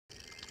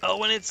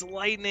Oh, and it's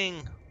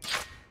lightning!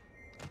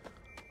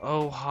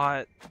 Oh,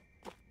 hot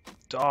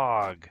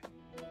dog.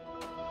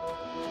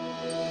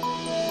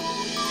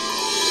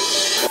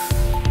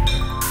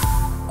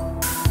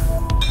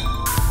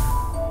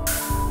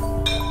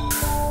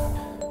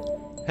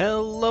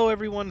 Hello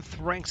everyone,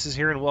 Thranxes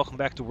here, and welcome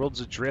back to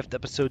Worlds Adrift,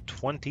 episode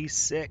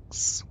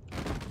 26.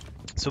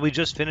 So we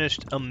just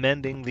finished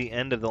amending the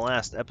end of the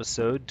last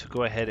episode to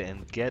go ahead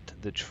and get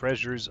the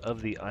treasures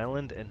of the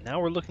island, and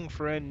now we're looking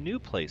for a new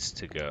place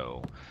to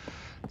go.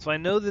 So I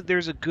know that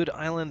there's a good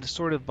island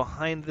sort of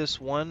behind this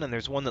one, and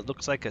there's one that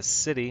looks like a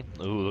city.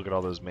 Ooh, look at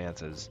all those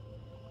mantas.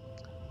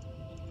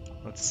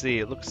 Let's see,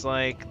 it looks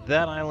like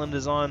that island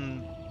is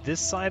on this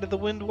side of the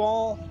wind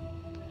wall.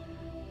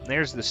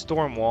 There's the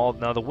storm wall.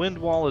 Now the wind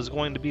wall is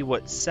going to be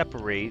what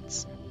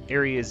separates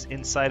areas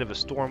inside of a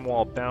storm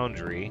wall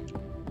boundary.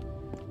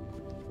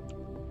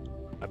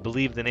 I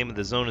believe the name of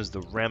the zone is the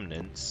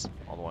Remnants,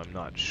 although I'm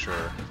not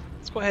sure.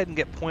 Let's go ahead and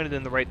get pointed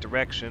in the right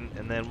direction,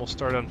 and then we'll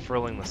start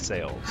unfurling the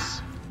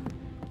sails.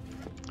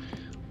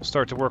 We'll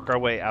start to work our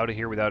way out of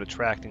here without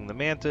attracting the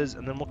mantas,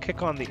 and then we'll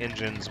kick on the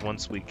engines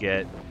once we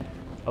get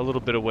a little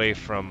bit away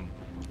from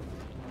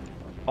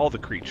all the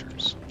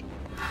creatures.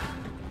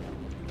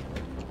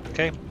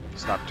 Okay,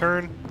 stop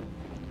turn.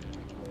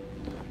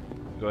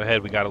 Go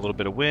ahead, we got a little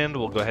bit of wind.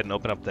 We'll go ahead and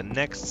open up the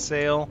next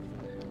sail.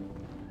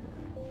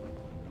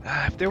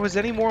 If there was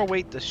any more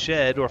weight to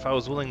shed, or if I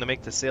was willing to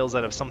make the sails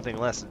out of something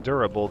less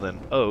durable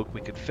than oak,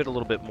 we could fit a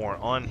little bit more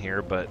on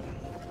here, but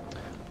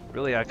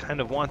really I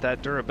kind of want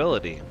that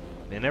durability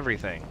in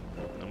everything.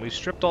 And we've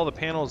stripped all the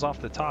panels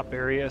off the top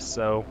area,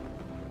 so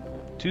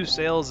 2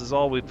 sails is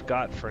all we've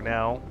got for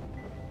now.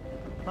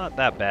 Not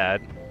that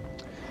bad.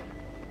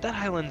 That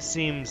island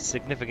seems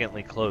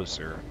significantly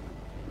closer.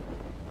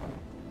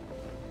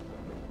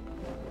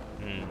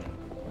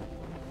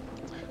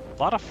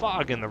 A lot of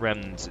fog in the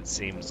Remnants, it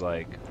seems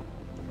like.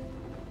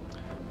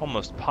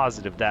 Almost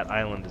positive that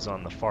island is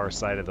on the far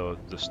side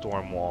of the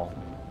storm wall.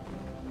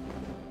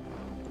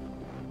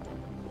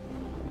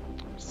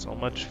 So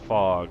much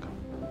fog.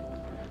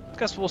 I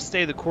guess we'll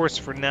stay the course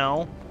for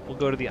now. We'll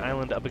go to the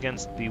island up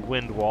against the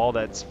wind wall.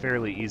 That's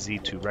fairly easy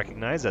to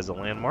recognize as a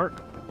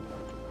landmark.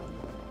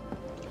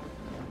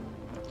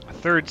 A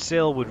 3rd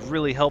sail would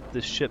really help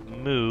this ship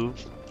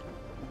move.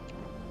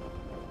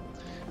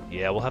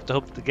 Yeah, we'll have to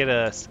hope to get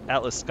a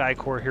Atlas Sky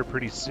Core here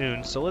pretty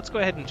soon. So let's go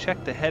ahead and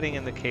check the heading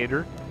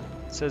indicator.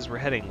 It says we're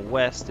heading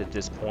west at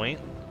this point.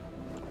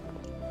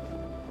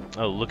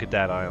 Oh, look at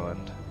that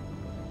island.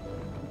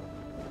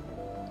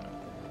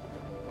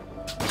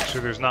 Make sure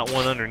there's not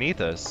one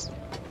underneath us.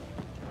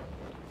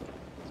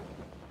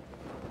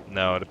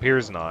 No, it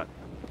appears not.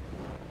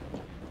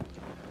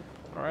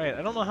 Alright,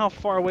 I don't know how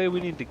far away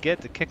we need to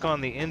get to kick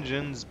on the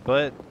engines,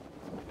 but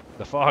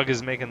the fog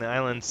is making the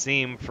island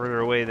seem further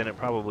away than it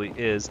probably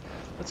is.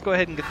 Let's go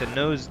ahead and get the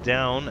nose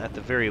down at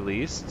the very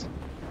least.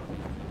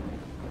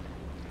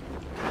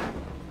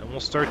 And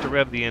we'll start to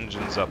rev the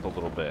engines up a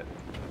little bit.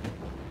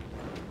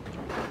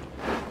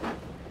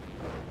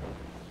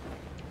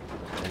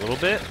 A little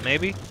bit,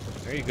 maybe.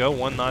 There you go,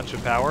 1 notch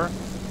of power.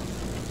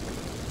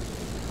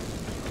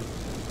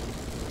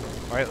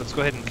 Alright, let's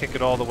go ahead and kick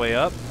it all the way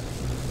up.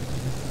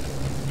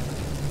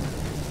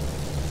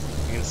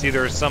 You can see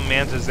there are some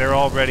mantas there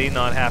already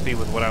not happy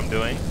with what I'm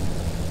doing.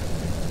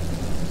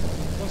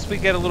 Once we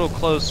get a little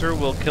closer,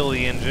 we'll kill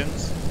the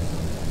engines.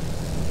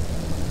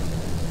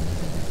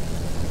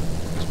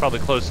 It's probably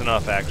close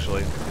enough,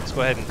 actually. Let's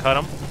go ahead and cut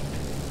them.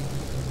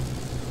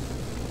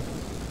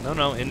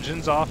 No,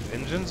 engines off,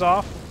 engines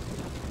off.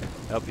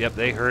 Oh, yep,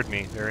 they heard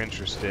me. They're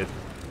interested.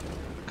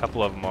 A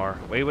couple of them are.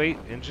 Wait,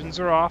 engines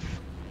are off.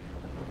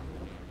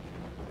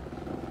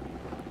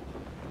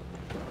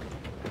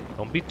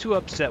 Don't be too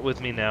upset with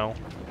me now.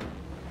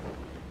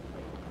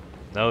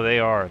 No, they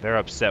are. They're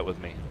upset with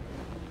me.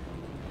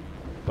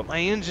 But my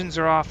engines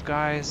are off,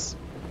 guys.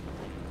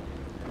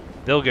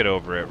 They'll get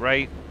over it,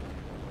 right?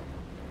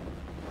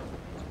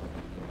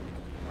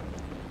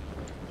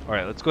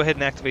 Alright, let's go ahead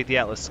and activate the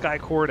Atlas Sky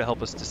Core to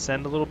help us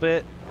descend a little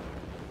bit.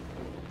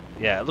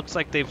 Yeah, it looks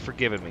like they've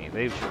forgiven me.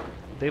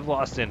 They've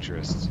lost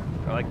interest.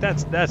 They're like,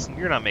 that's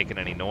you're not making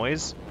any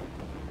noise.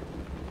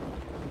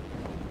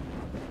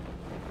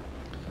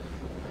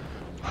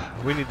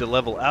 We need to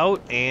level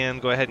out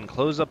and go ahead and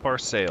close up our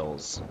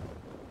sails.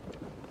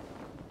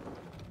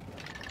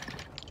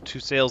 2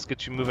 sails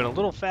get you moving a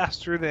little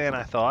faster than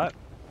I thought.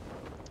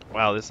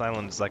 Wow, this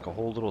island is like a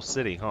whole little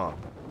city, huh?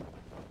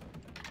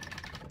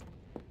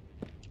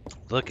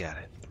 Look at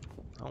it.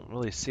 I don't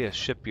really see a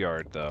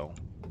shipyard, though.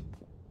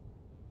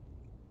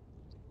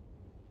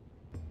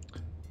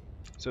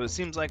 So it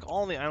seems like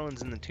all the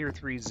islands in the Tier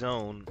 3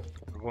 zone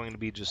are going to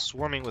be just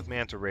swarming with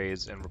manta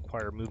rays and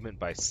require movement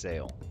by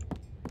sail.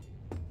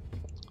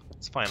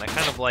 It's fine, I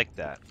kind of like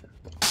that.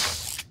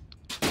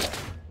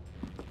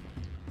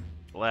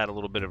 We'll add a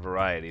little bit of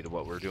variety to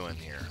what we're doing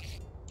here.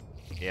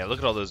 Yeah, look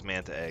at all those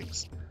manta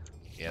eggs.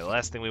 Yeah, the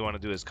last thing we want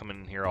to do is come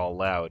in here all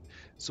loud.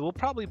 So we'll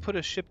probably put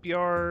a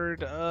shipyard,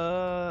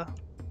 there's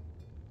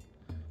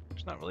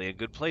not really a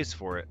good place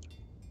for it.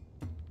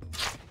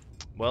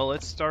 Well,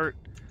 let's start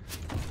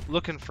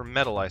looking for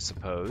metal, I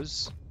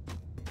suppose.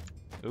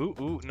 Ooh,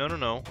 ooh, no, no,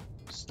 no.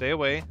 Stay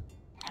away.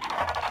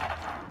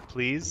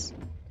 Please.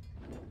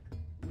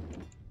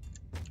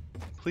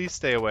 Please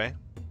stay away.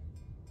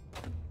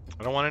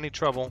 I don't want any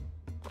trouble.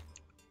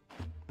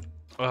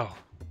 Oh.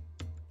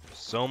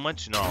 So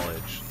much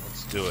knowledge.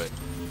 Let's do it.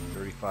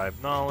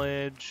 35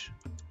 knowledge.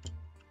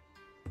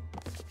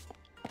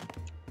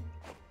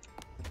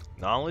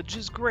 Knowledge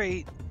is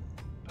great,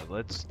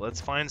 but let's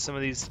find some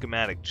of these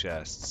schematic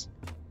chests.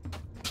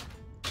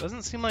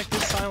 Doesn't seem like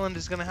this island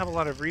is going to have a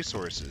lot of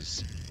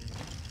resources.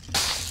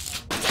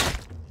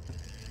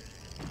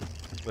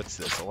 What's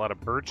this? A lot of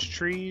birch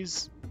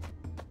trees?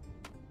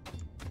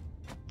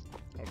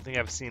 I don't think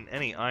I've seen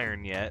any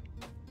iron yet.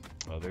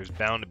 Oh, there's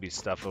bound to be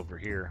stuff over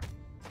here.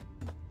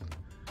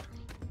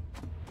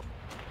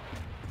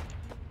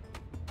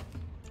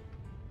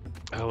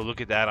 Oh,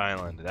 look at that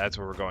island. That's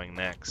where we're going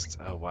next.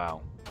 Oh,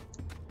 wow.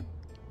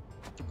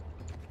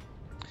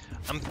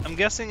 I'm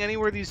guessing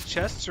anywhere these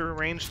chests are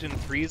arranged in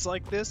threes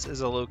like this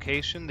is a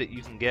location that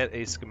you can get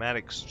a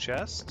schematics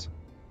chest.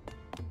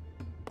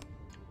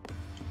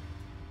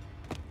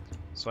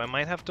 So I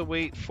might have to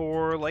wait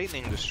for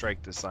lightning to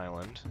strike this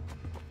island.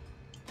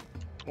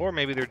 Or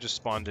maybe they're just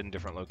spawned in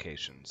different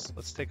locations.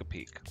 Let's take a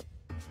peek.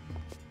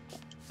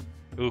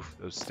 Oof,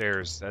 those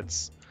stairs.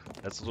 That's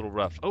a little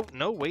rough. Oh,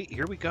 no, wait,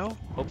 here we go.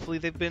 Hopefully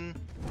they've been...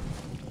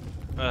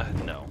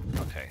 no.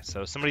 Okay,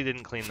 so somebody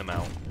didn't clean them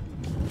out.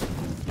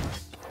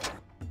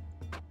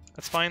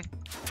 That's fine.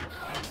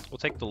 We'll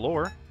take the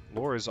lore.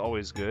 Lore is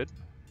always good.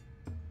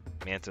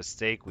 Manta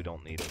steak, we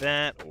don't need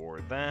that or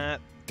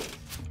that.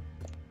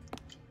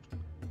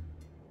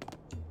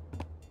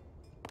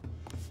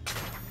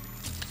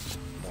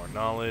 More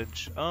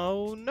knowledge.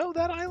 Oh, no,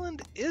 that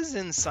island is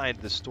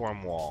inside the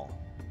storm wall,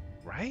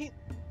 right?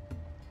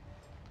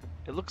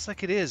 It looks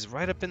like it is,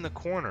 right up in the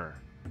corner.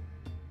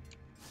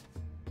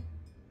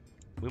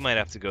 We might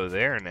have to go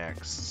there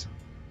next.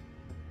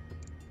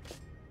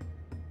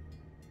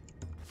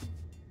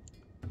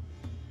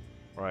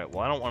 Alright,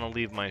 well, I don't want to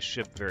leave my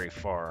ship very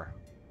far.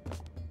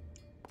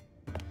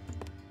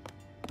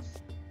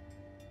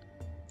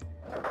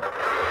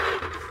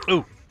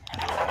 Ooh!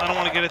 I don't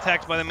want to get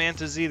attacked by the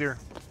mantas either.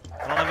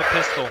 I don't have a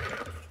pistol.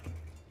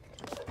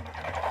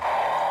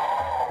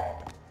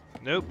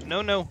 Nope,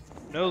 no, no.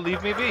 No,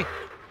 leave me be.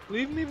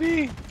 Leave me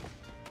be.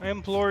 I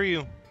implore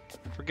you.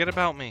 Forget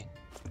about me.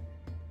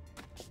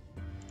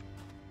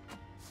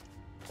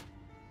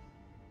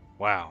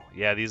 Wow,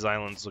 yeah, these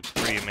islands look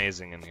pretty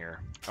amazing in here.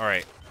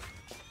 Alright.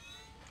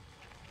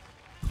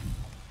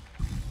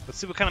 Let's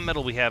see what kind of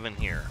metal we have in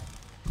here.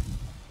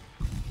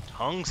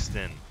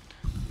 Tungsten.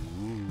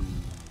 Ooh.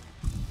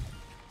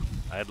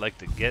 I'd like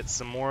to get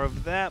some more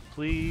of that,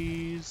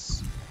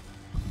 please.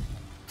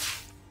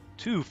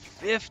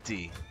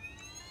 250.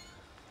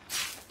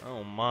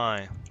 Oh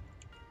my.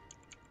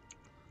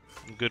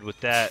 I'm good with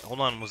that. Hold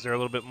on, was there a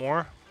little bit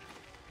more?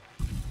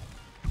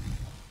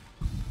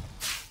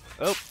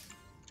 Oh.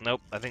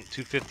 Nope, I think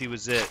 250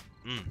 was it.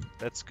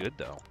 That's good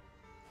though.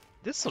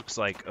 This looks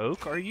like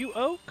oak. Are you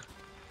oak?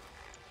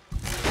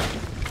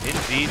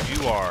 Indeed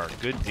you are.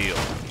 Good deal.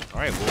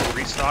 Alright, we'll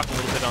restock a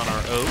little bit on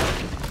our oak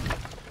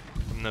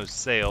from those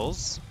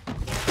sales.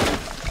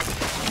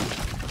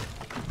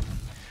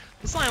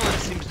 This island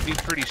seems to be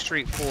pretty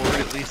straightforward,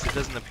 at least it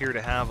doesn't appear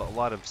to have a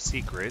lot of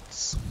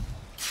secrets.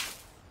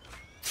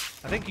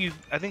 I think you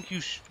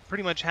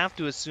pretty much have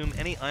to assume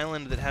any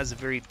island that has a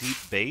very deep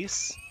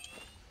base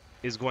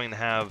is going to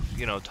have,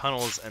 you know,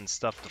 tunnels and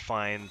stuff to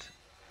find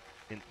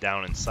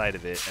down inside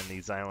of it, and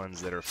these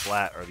islands that are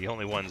flat are the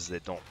only ones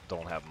that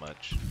don't have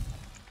much.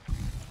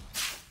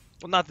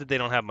 Well, not that they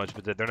don't have much,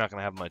 but that they're not going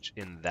to have much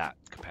in that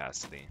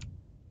capacity.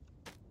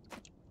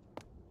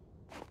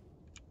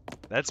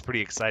 That's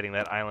pretty exciting,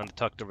 that island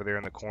tucked over there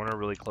in the corner,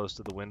 really close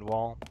to the wind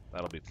wall.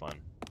 That'll be fun.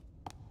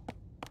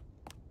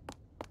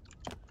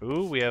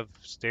 Ooh, we have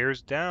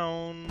stairs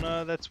down.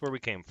 That's where we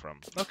came from.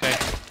 Okay.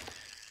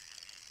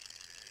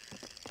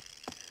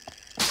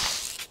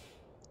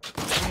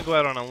 I'm going to go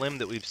out on a limb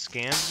that we've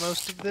scanned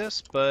most of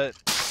this, but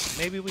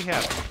maybe we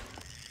haven't.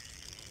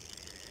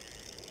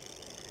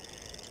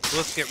 So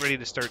let's get ready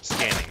to start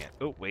scanning it.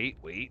 Oh, wait.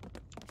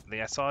 I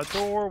think I saw a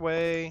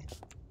doorway.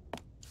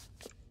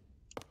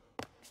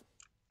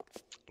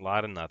 A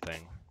lot of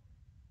nothing.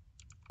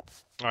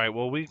 Alright,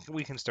 well, we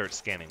can start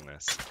scanning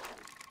this.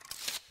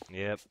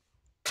 Yep.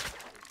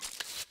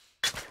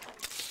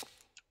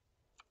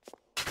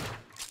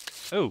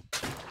 Oh,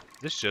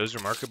 this shows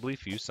remarkably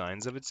few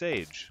signs of its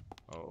age.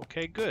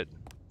 Okay, good.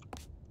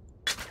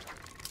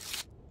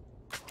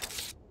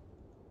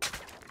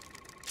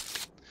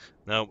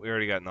 No, we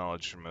already got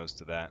knowledge for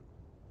most of that.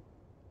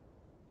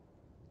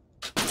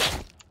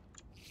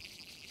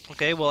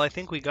 Okay, well, I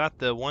think we got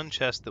the one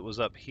chest that was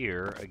up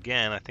here.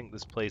 Again, I think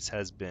this place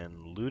has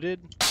been looted.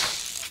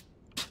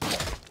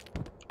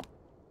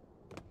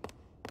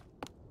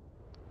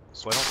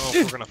 So I don't know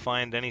if we're going to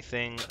find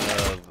anything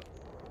of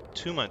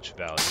too much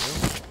value.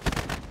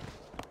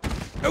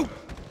 Oh!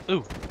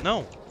 Ooh,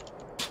 no!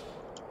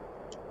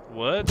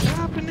 What's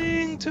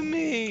happening to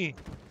me?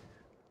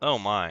 Oh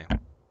my.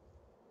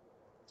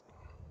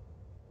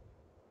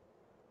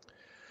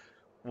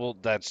 Well,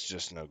 that's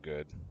just no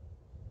good.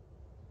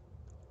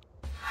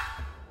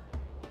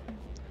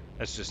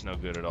 That's just no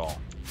good at all.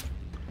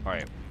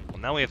 Alright, well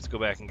now we have to go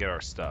back and get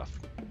our stuff.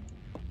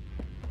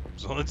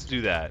 So let's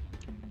do that.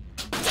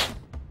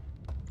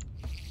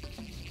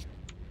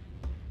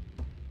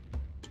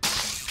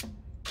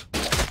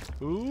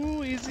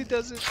 Ooh, easy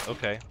does it.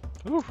 Okay.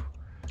 Ooh.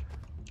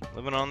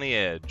 Living on the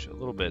edge. A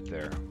little bit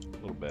there. A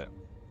little bit.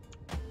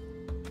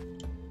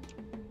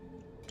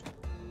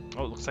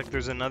 Oh, it looks like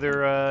there's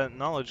another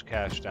knowledge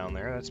cache down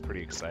there. That's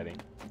pretty exciting.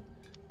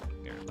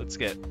 Here, let's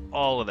get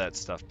all of that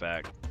stuff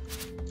back.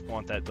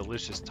 Want that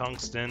delicious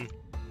tungsten.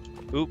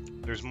 Oop,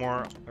 there's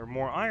more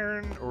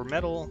iron or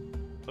metal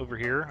over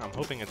here. I'm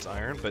hoping it's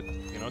iron, but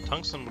you know,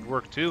 tungsten would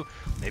work too.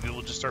 Maybe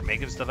we'll just start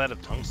making stuff out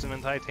of tungsten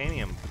and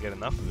titanium if we get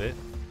enough of it.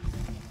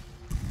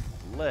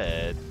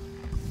 Lead.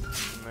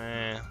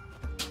 Nah.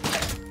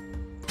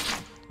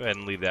 Go ahead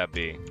and leave that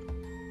be.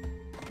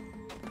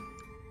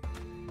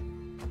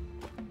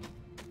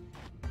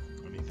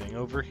 Anything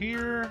over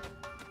here?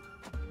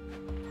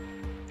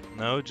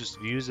 No, just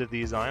views of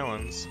these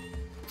islands.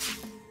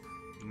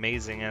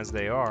 Amazing as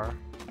they are.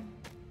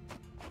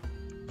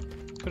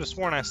 Could have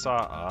sworn I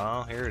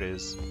saw... Oh, here it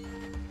is.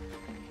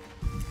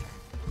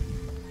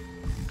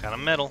 Kind of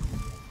metal.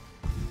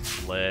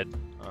 Lead.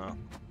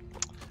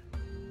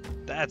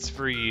 That's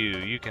for you.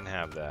 You can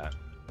have that.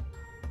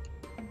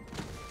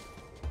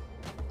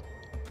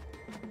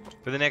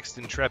 For the next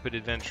intrepid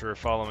adventurer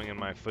following in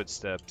my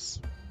footsteps,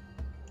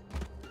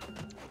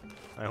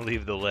 I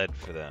leave the lead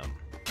for them.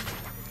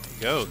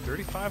 Go,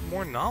 35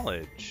 more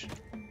knowledge.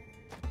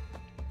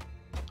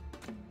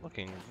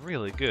 Looking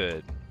really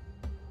good.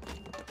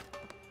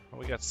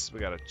 We got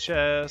a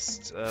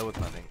chest with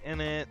nothing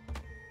in it.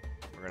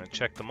 We're gonna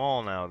check them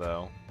all now,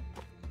 though.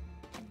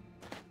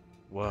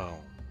 Whoa.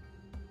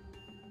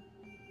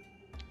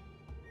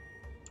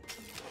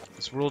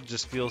 This world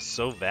just feels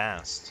so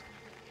vast.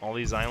 All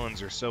these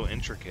islands are so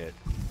intricate.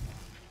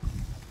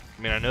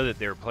 I mean, I know that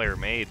they're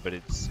player-made, but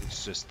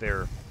it's just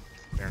they're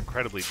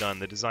incredibly done.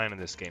 The design of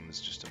this game is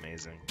just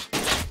amazing.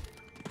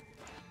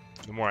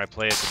 The more I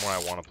play it, the more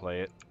I want to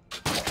play it.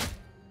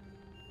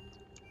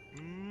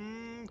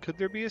 Could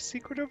there be a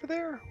secret over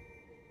there?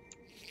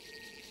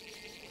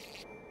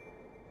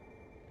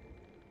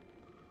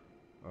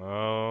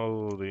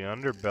 Oh, the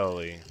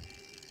underbelly.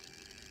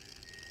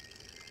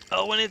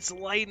 Oh, and it's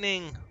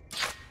lightning!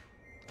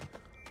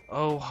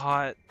 Oh,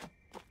 hot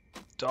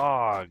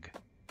dog.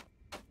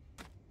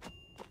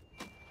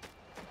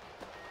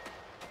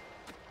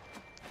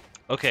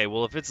 Okay,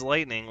 well, if it's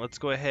lightning, let's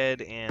go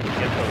ahead and get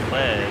the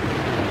lead.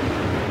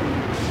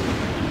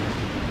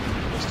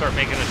 We'll start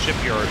making a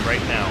shipyard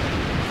right now.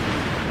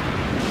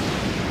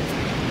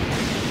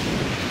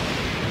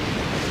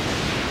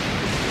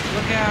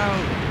 Look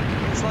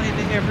out! It's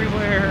lightning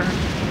everywhere!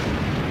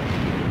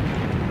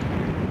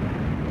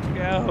 Look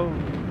out!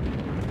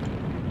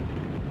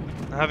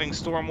 I'm having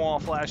storm wall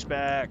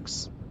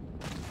flashbacks.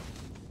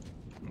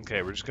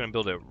 Okay, we're just gonna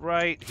build it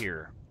right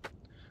here.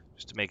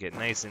 Just to make it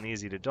nice and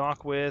easy to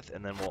dock with,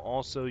 and then we'll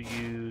also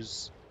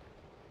use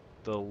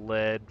the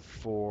lead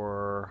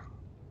for...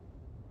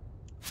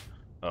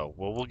 Oh,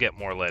 well, we'll get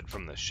more lead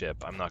from the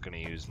ship. I'm not gonna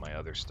use my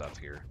other stuff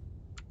here.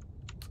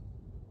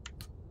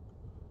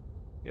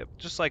 Yep,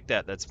 just like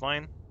that. That's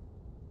fine.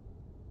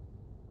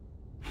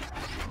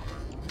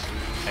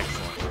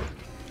 Excellent.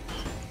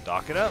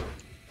 Dock it up.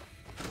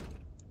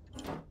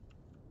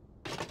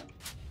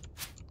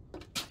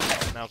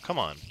 Now, come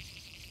on.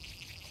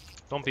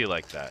 Don't be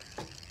like that.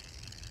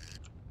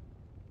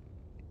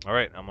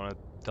 Alright, I'm gonna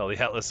tell the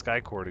Atlas Sky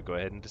Corps to go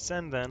ahead and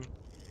descend then.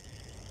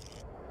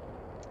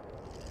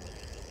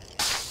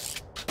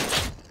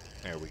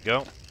 There we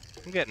go.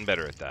 I'm getting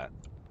better at that.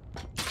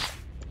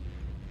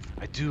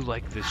 I do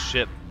like this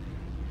ship,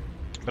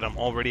 but I'm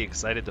already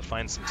excited to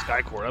find some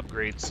Sky Corps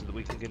upgrades so that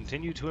we can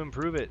continue to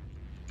improve it.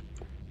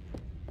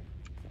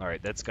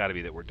 Alright, that's gotta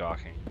be that we're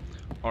docking.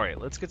 Alright,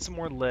 let's get some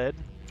more lead.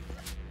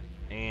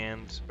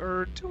 And,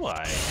 or do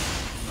I?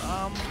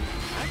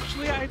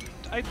 Actually,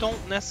 I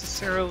don't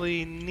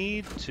necessarily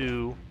need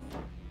to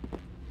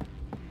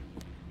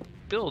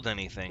build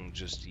anything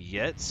just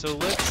yet, so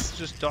let's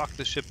just dock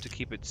the ship to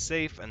keep it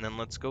safe, and then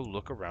let's go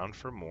look around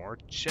for more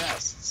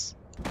chests.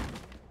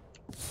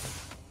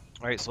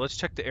 Alright, so let's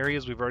check the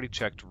areas we've already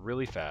checked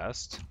really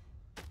fast.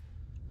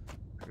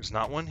 There's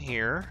not one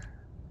here.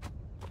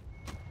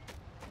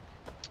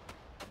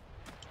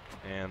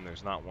 And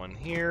there's not one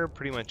here.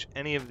 Pretty much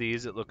any of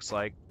these, it looks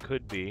like,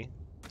 could be.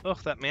 Ugh,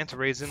 that manta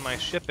ray's in my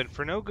ship, and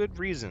for no good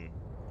reason.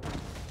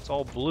 It's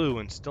all blue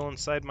and still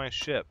inside my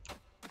ship.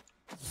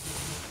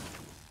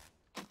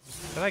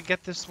 Did I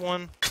get this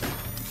one?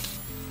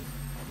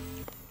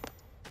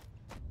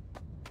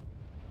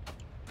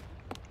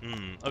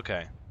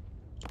 Okay.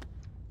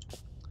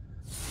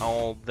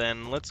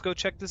 Let's go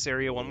check this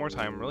area one more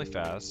time really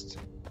fast.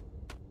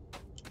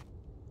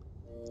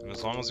 And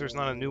as long as there's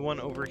not a new one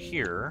over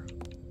here,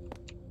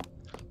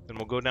 Then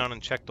we'll go down and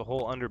check the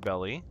whole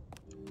underbelly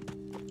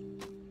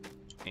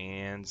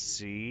and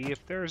see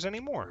if there's any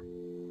more.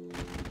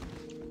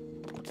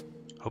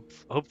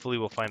 Hopefully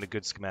we'll find a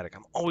good schematic.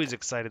 I'm always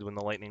excited when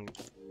the lightning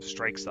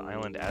strikes the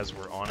island as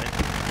we're on it.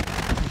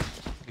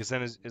 Because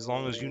then as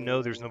long as you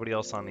know there's nobody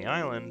else on the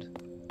island,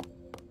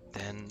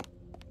 then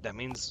that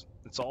means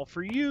it's all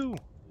for you.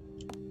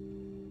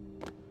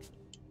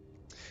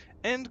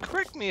 And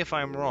correct me if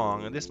I'm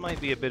wrong, and this might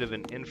be a bit of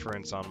an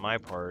inference on my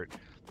part,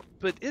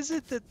 but is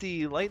it that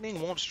the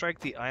lightning won't strike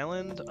the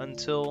island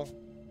until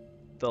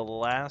the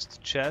last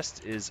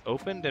chest is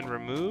opened and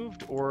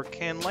removed? Or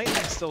can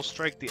lightning still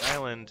strike the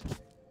island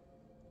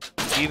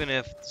even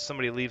if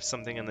somebody leaves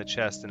something in the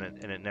chest and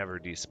it never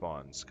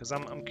despawns? Because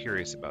I'm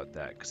curious about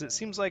that. Because it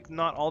seems like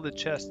not all the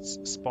chests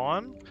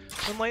spawn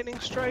when lightning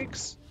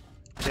strikes.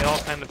 They all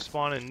kind of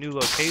spawn in new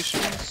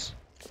locations.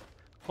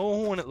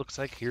 Oh, and it looks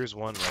like here's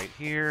one right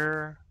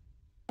here.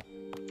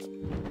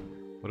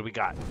 What do we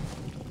got?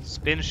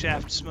 Spin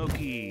shaft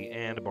smoky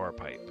and a bar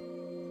pipe.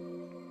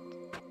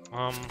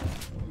 Well,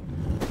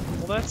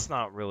 that's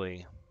not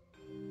really...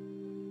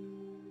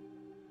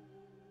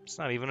 It's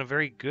not even a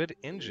very good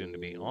engine, to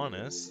be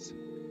honest.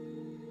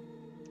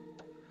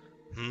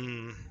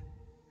 And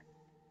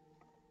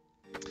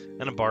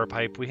a bar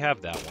pipe, we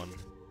have that one.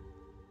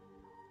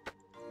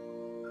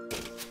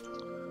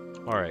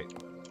 Alright.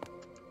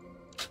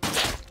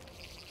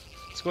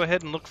 Let's go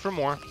ahead and look for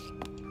more.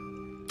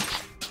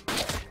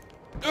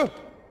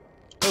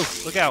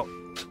 Oh, look out.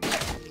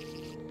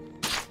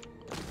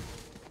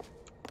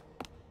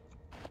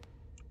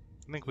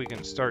 I think we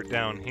can start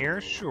down here,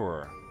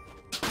 sure.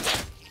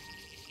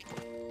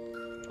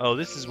 Oh,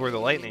 this is where the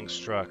lightning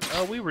struck.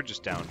 Oh, we were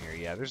just down here.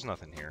 Yeah, there's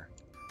nothing here.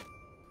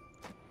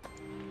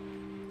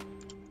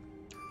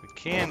 We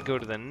can go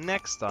to the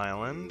next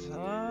island.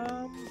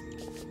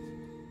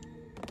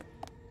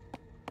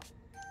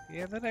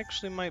 Yeah, that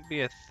actually might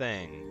be a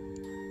thing.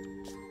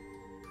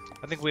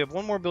 I think we have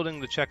one more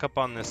building to check up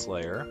on this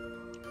layer.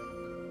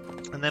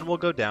 And then we'll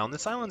go down.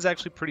 This island's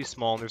actually pretty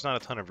small, and there's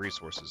not a ton of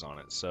resources on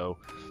it. So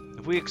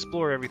if we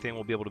explore everything,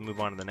 we'll be able to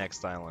move on to the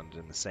next island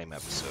in the same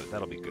episode.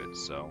 That'll be good.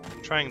 So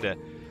I'm trying to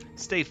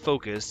stay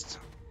focused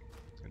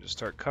and just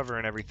start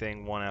covering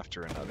everything one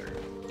after another.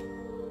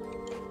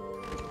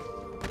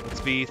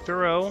 Let's be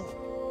thorough,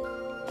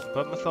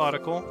 but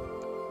methodical.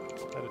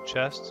 Is that a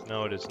chest?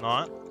 No, it is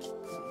not.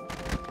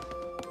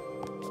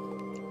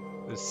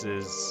 This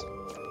is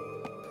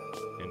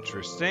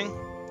interesting.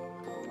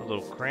 A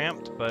little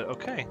cramped, but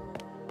okay.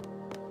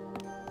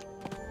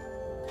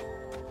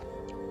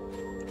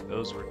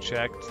 Those were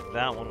checked.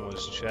 That one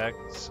was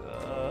checked.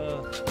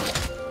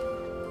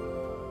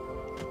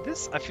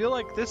 I feel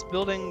like this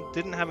building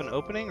didn't have an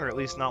opening, or at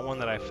least not one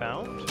that I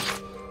found.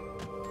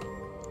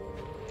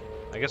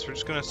 I guess we're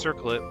just gonna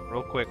circle it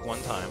real quick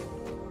one time.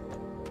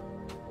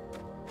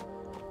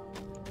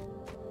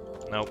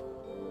 Nope,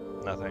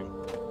 nothing.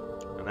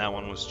 And that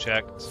one was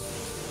checked.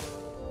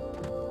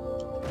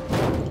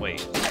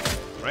 Wait,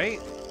 right?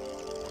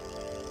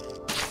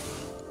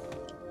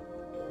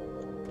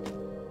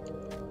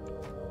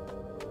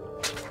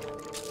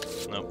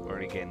 Nope,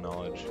 already gained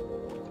knowledge.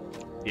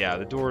 Yeah,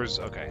 the door's...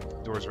 okay,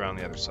 door's around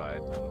the other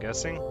side, I'm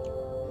guessing.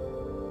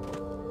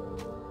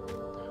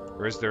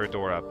 Or is there a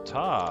door up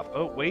top?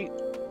 Oh, wait.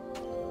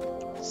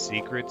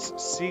 Secrets,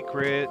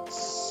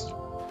 secrets.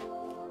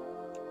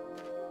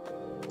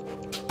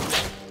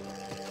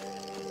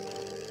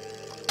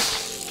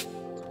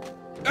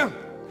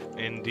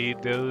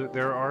 Indeed,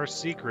 there are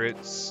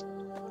secrets.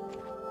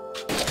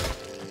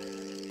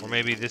 Or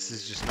maybe this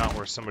is just not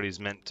where somebody's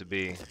meant to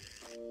be.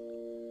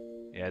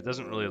 Yeah, it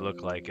doesn't really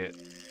look like it.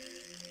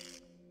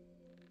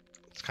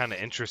 It's kind of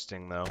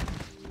interesting, though.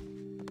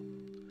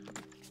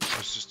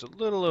 There's just a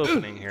little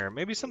opening here.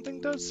 Maybe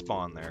something does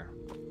spawn there.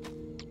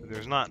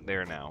 There's not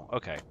there now.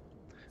 Okay.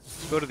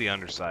 Let's go to the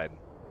underside.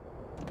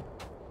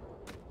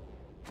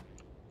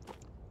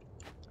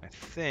 I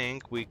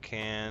think we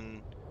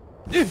can...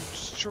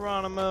 Just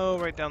Geronimo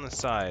right down the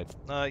side.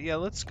 Yeah,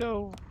 let's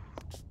go.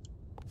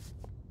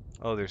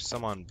 Oh, there's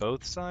some on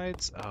both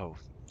sides? Oh.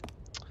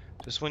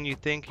 Just when you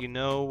think you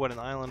know what an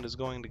island is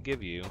going to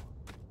give you.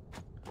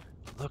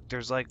 Look,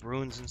 there's like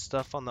ruins and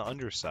stuff on the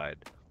underside.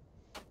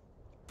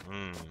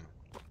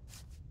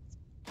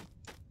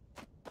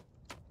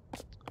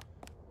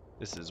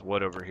 This is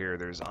what over here?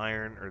 There's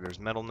iron, or there's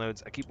metal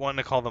nodes. I keep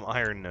wanting to call them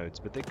iron nodes,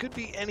 but they could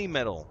be any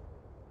metal.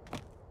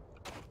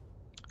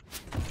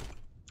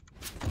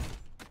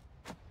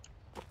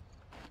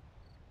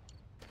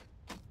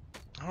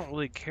 I don't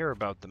really care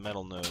about the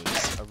metal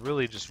nodes. I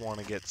really just want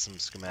to get some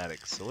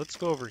schematics. So let's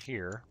go over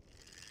here.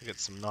 Get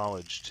some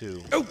knowledge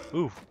too. Oh!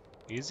 Ooh,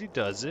 easy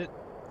does it.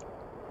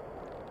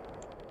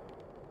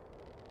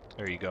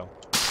 There you go.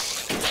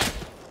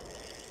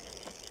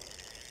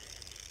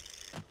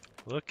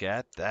 Look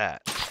at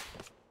that.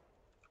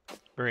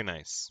 Very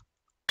nice.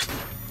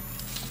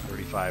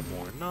 35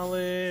 more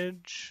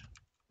knowledge.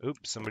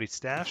 Oops, somebody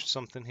stashed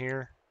something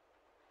here.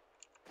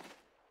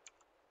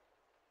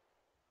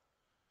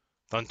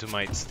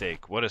 Thuntumite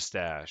steak. What a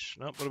stash.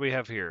 Nope, what do we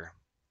have here?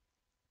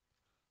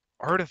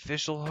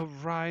 Artificial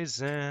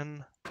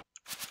horizon.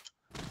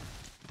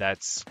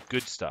 That's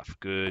good stuff.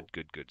 Good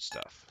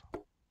stuff.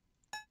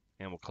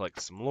 And we'll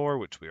collect some lore,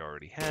 which we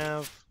already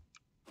have.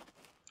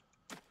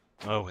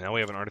 Oh, now we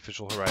have an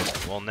artificial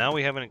horizon. Well, now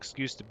we have an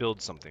excuse to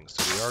build something,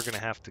 so we are going to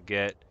have to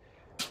get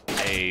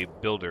a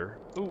builder.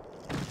 Ooh,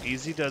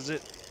 easy does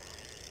it.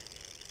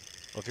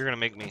 Well, if you're going to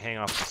make me hang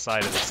off the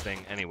side of this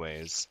thing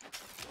anyways,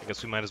 I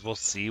guess we might as well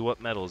see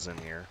what metal's in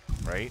here,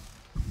 right?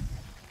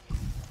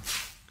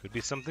 Could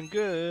be something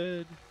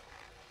good.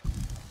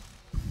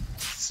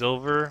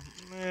 Silver,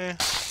 eh.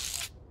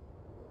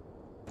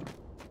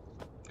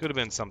 Could have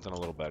been something a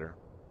little better.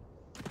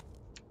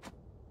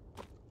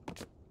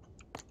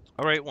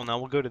 Alright, well now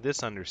we'll go to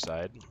this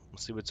underside. We'll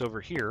see what's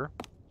over here.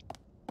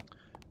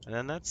 And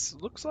then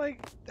looks like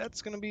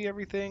that's going to be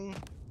everything.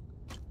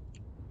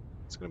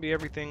 It's going to be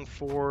everything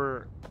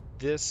for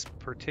this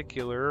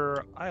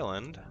particular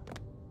island.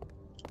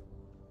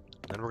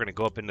 Then we're going to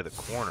go up into the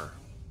corner.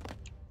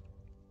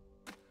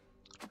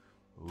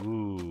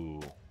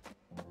 Ooh.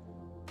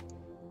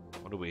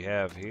 What do we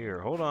have here?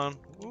 Hold on.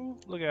 Ooh,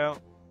 look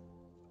out.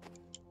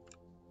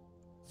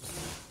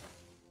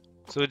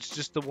 So it's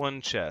just the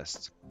one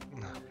chest.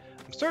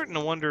 I'm starting to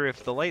wonder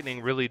if the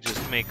lightning really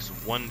just makes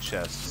one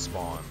chest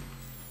spawn.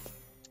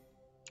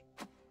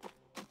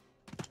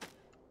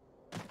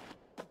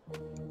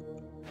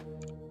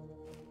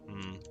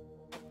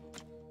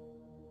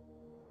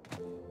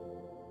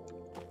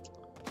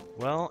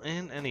 Well,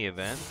 in any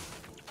event,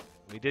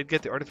 we did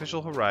get the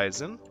artificial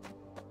horizon.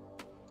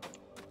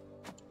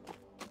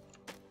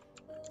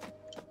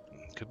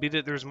 Could be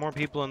that there's more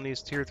people in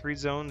these tier 3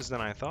 zones than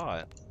I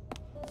thought.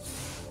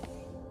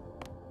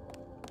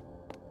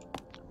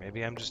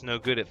 Maybe I'm just no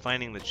good at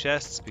finding the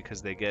chests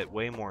because they get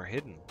way more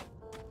hidden.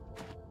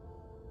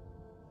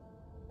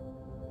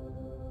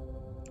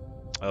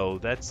 Oh,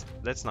 that's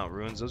not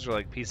ruins. Those are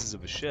like pieces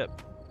of a ship.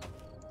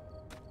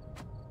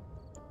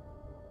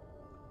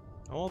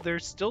 Oh,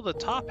 there's still the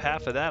top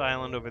half of that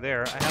island over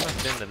there. I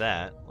haven't been to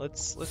that.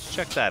 Let's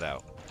check that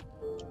out.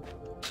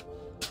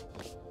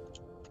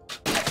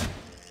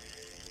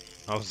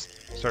 I was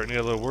starting to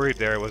get a little worried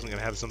there. I wasn't going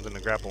to have something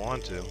to grapple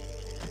onto.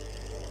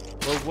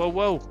 Whoa, whoa,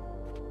 whoa!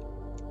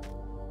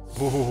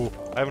 Ooh,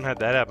 I haven't had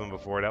that happen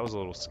before. That was a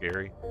little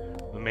scary.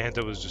 The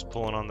manta was just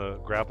pulling on the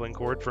grappling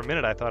cord. For a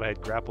minute, I thought I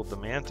had grappled the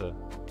manta.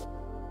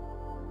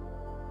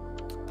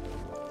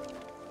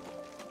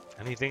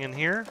 Anything in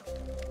here?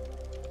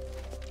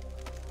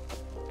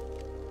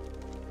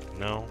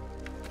 No.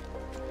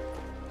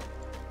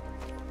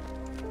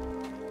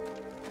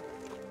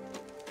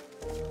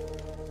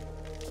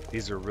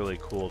 These are really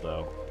cool,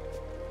 though.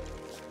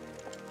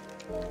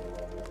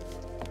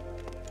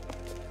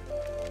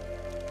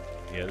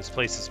 Yeah, this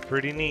place is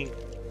pretty neat.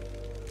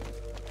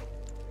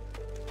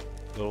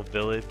 Little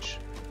village.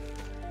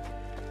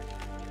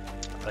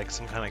 Like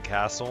some kind of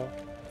castle.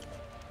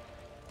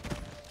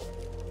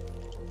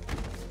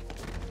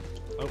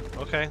 Oh,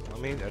 okay.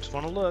 I just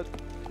want to look.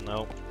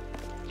 No.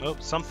 Oh,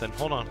 something.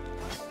 Hold on.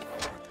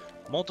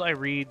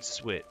 Multi-reed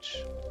switch.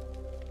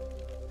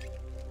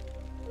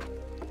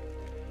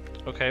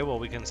 Okay, well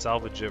we can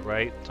salvage it,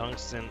 right?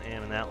 Tungsten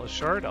and an atlas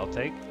shard, I'll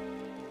take.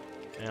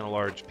 And a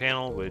large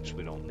panel, which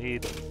we don't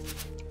need.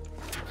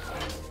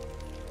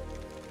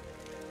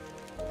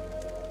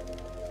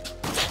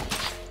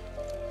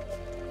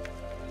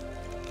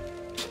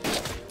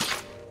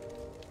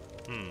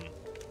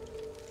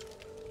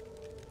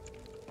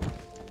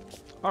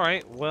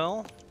 Alright,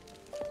 well,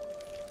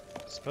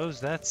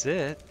 suppose that's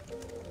it.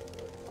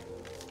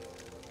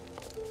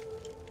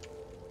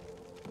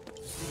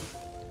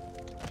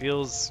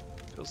 Feels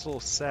a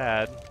little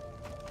sad.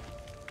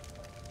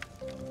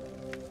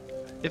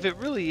 If it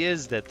really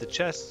is that the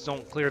chests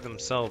don't clear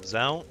themselves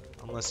out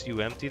unless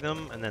you empty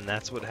them, and then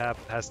that's what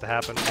has to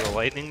happen for the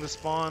lightning to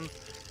spawn,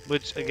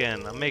 which,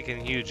 again, I'm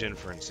making huge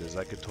inferences.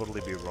 I could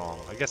totally be wrong.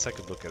 I guess I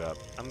could look it up.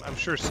 I'm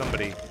sure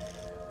somebody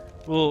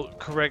will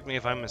correct me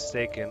if I'm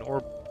mistaken,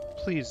 or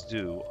please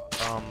do.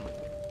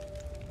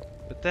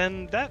 But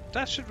then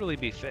that should really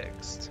be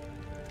fixed.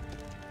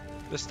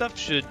 The stuff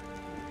should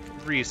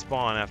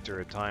respawn after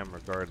a time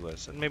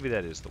regardless, and maybe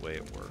that is the way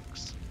it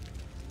works.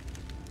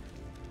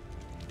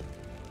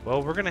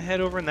 Well, we're gonna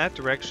head over in that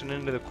direction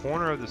into the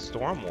corner of the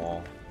storm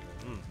wall.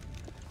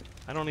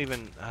 I don't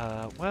even,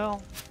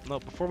 well, no,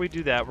 before we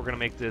do that, we're gonna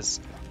make this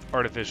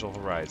artificial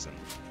horizon.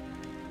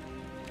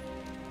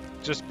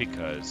 Just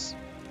because.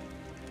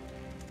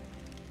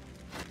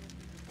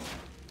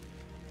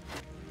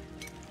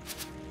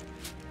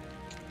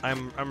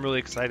 I'm really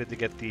excited to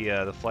get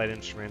the flight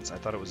instruments. I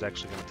thought it was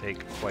actually going to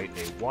take quite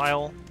a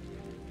while.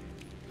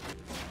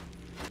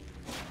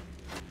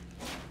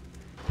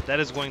 But that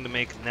is going to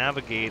make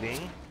navigating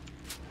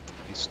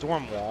the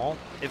storm wall,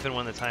 if and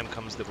when the time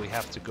comes that we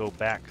have to go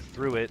back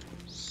through it,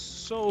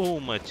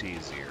 so much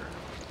easier.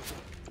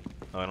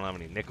 Oh, I don't have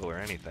any nickel or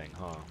anything,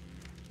 huh?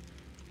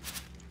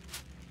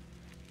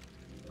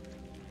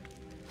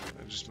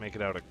 I'll just make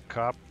it out of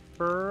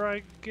copper,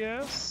 I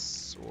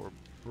guess? Or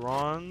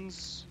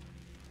bronze?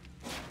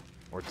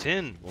 Or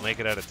tin. We'll make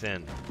it out of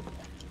tin.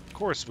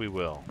 course we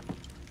will.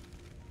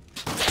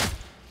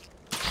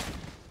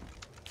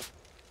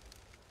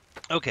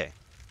 Okay.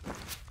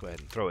 Go ahead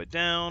and throw it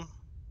down.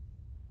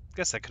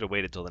 Guess I could have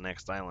waited till the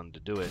next island to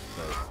do it,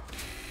 but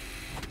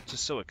I'm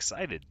just so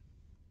excited.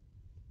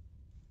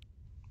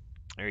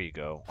 There you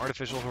go.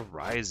 Artificial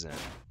horizon.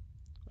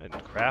 Go ahead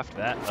and craft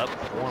that up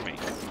for me.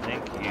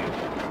 Thank you.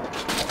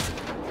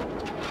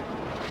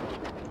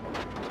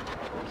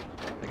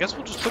 I guess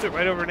we'll just put it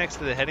right over next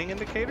to the heading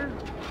indicator.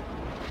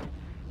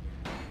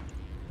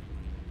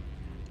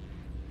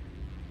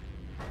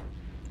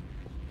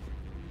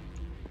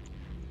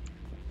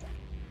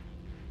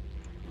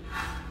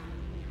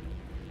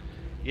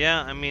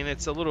 Yeah, I mean,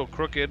 it's a little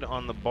crooked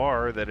on the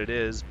bar that it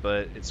is,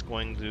 but it's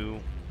going to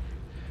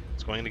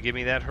give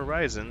me that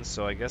horizon,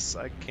 so I guess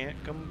I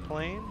can't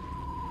complain.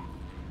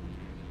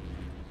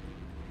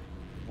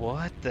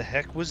 What the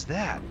heck was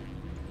that?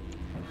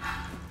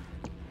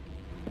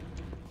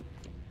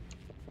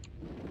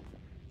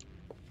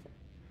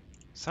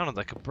 Sounded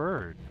like a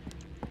bird.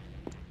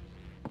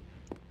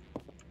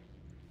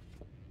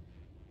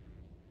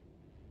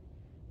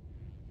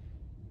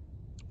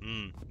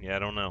 Yeah, I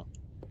don't know.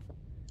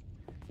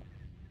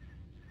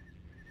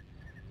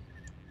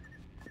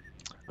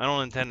 I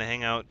don't intend to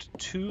hang out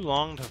too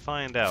long to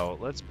find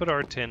out. Let's put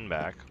our tin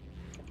back.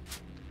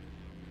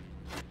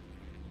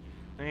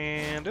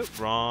 And, oh,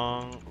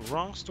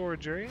 wrong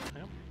storage area.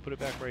 Yep, put it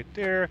back right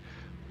there.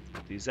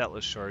 Put these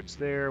Atlas shards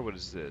there. What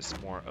is this?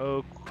 More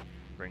oak.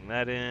 Bring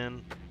that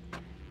in.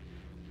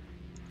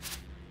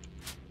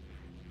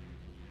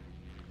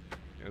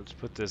 Here, let's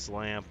put this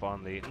lamp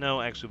on the...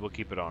 No, actually, we'll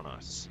keep it on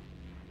us.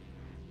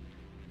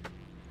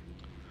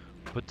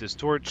 Put this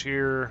torch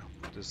here.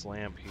 Put this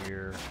lamp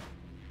here.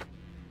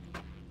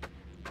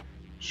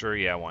 Sure,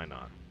 yeah, why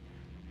not?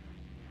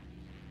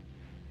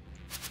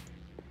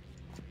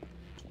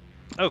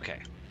 Okay.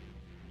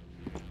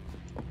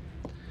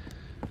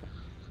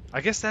 I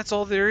guess that's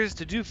all there is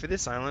to do for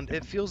this island.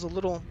 It feels a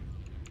little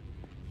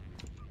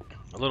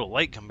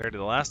light compared to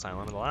the last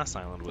island. The last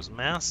island was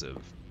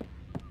massive.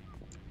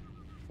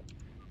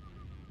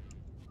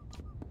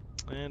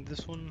 And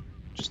this one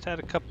just had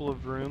a couple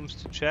of rooms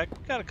to check.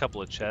 Got a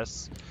couple of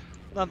chests.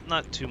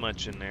 Not too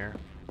much in there.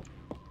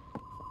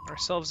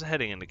 Ourselves a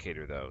heading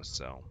indicator though,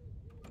 so.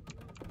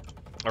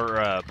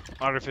 Or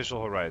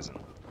artificial horizon.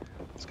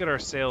 Let's get our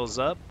sails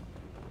up,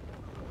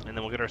 and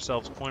then we'll get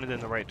ourselves pointed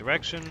in the right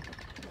direction,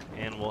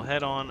 and we'll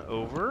head on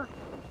over.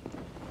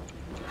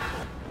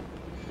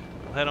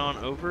 We'll head on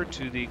over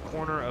to the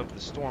corner of the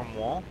storm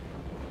wall.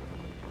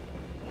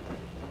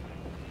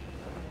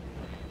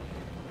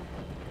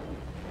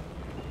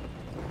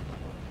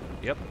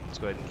 Yep, let's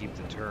go ahead and keep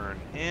the turn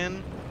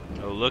in.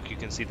 Oh look, you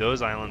can see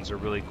those islands are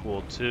really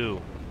cool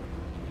too.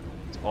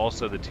 It's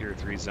also the tier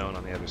 3 zone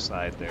on the other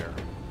side there.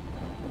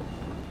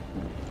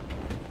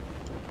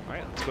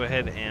 Alright, let's go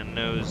ahead and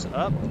nose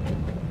up.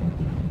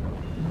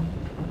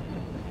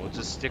 We'll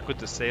just stick with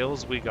the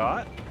sails we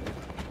got.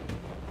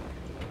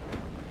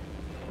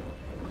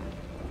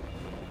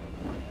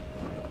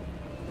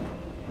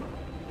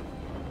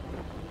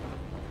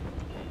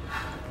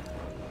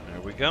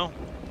 There we go.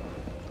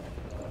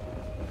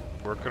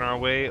 Working our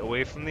way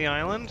away from the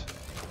island.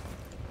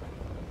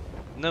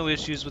 No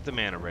issues with the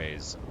manta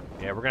rays.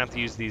 Yeah, we're gonna have to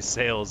use these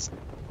sails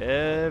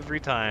every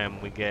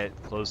time we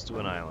get close to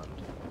an island.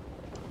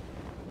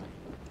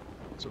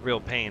 It's a real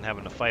pain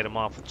having to fight them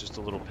off with just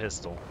a little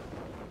pistol.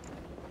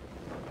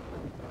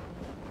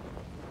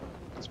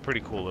 It's a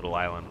pretty cool little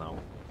island though.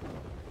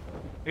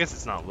 I guess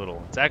it's not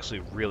little, it's actually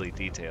really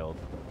detailed.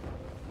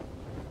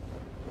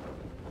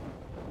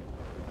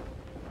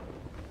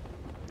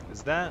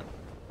 Is that?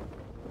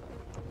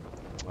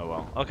 Oh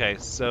well. Okay,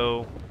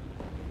 so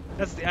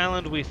that's the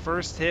island we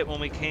first hit when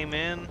we came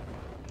in.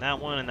 That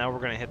one, and now we're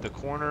going to hit the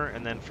corner,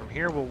 and then from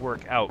here we'll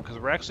work out, because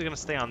we're actually going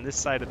to stay on this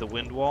side of the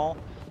wind wall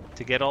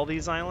to get all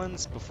these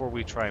islands before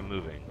we try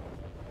moving.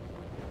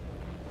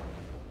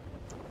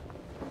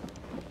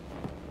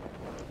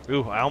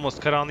 Ooh, I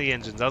almost cut on the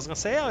engines. I was going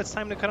to say, oh, it's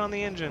time to cut on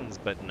the engines,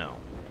 but no.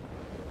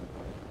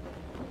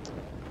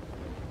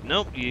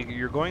 Nope,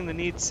 you're going to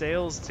need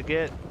sails to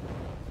get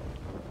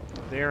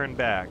there and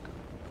back.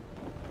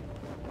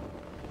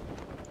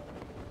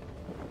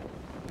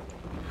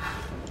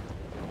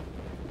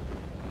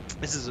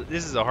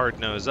 This is a hard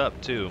nose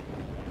up too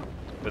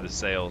for the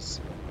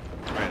sails.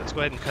 All right, let's go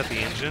ahead and cut the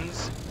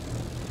engines.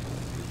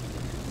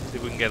 See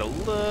if we can get a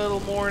little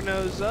more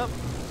nose up.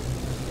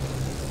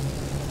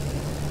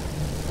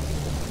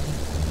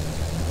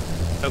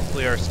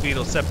 Hopefully our speed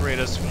will separate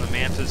us from the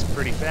mantas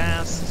pretty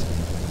fast.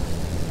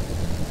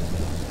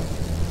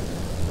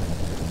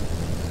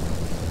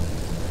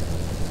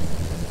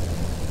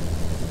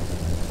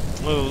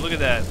 Whoa, look at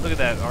that. Look at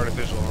that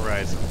artificial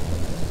horizon.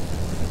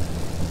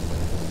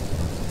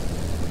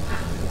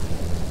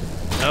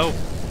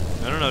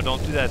 No, no,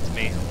 don't do that to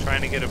me. I'm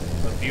trying to get a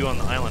view on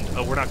the island.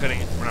 Oh, we're not going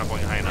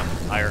high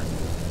enough. Higher.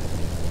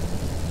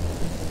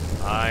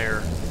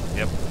 Higher.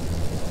 Yep.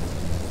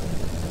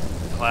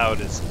 The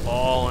cloud is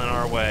all in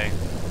our way.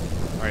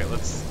 All right,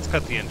 let's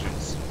cut the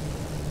engines.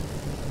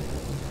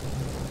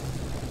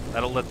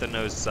 That'll let the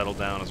nose settle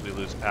down as we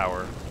lose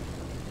power.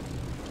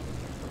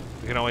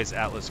 We can always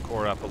Atlas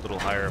core up a little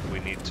higher if we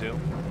need to.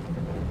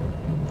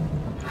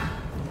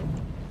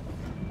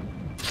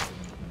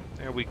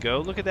 There we go.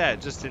 Look at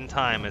that, just in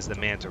time as the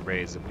manta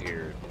rays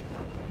appeared.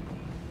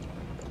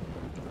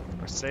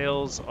 Our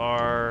sails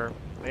are...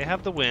 they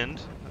have the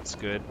wind. That's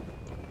good.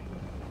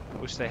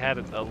 Wish they had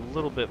it a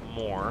little bit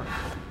more.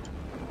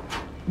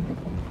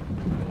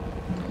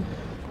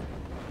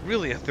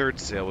 Really, a third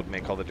sail would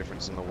make all the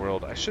difference in the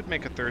world. I should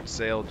make a third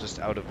sail just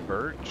out of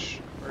birch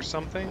or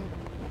something,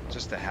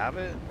 just to have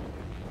it.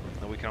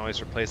 And we can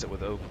always replace it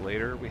with oak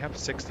later. We have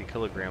 60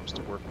 kilograms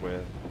to work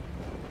with.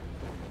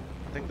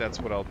 I think that's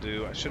what I'll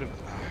do. I should have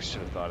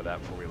thought of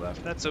that before we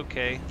left. That's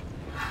okay.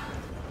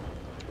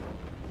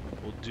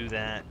 We'll do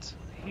that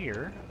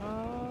here.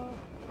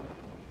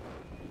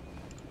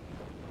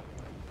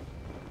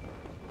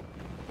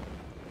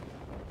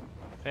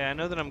 Okay, I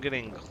know that I'm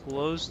getting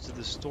close to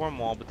the storm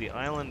wall, but the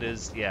island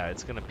is, yeah,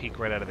 it's going to peek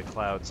right out of the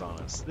clouds on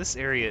us. This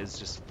area is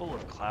just full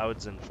of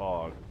clouds and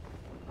fog.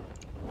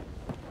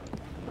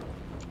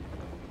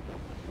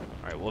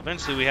 Alright, well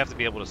eventually we have to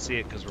be able to see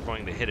it because we're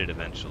going to hit it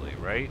eventually,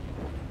 right?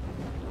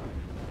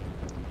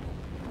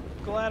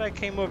 Glad I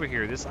came over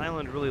here. This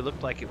island really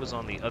looked like it was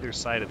on the other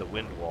side of the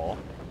wind wall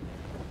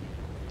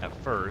at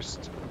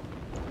first.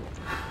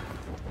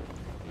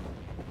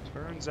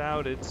 Turns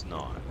out it's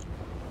not.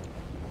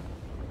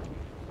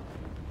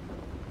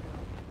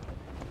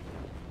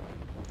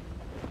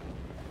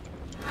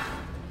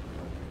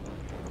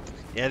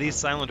 Yeah, these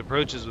silent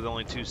approaches with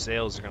only 2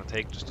 sails are going to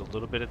take just a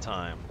little bit of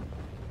time.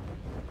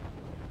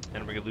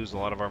 And we're going to lose a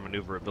lot of our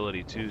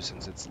maneuverability too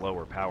since it's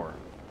lower power.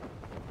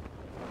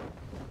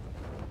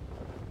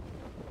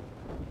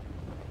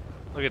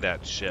 Look at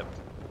that ship.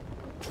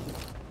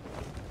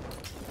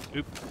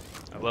 Oop.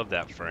 I love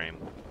that frame.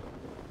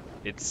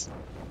 It's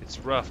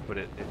rough, but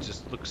it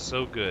just looks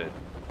so good.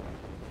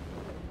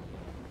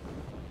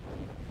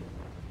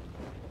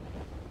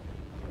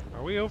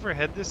 Are we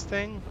overhead this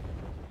thing?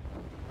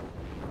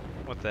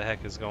 What the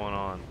heck is going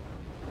on?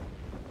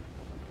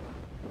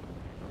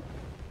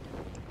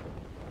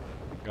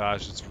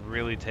 Gosh, it's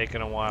really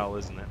taking a while,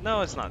 isn't it?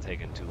 No, it's not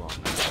taking too long.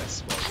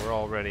 Guys. Well, we're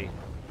already...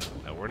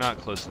 no, we're not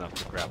close enough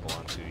to grapple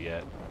onto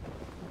yet.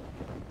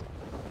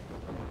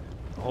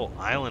 The whole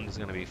island is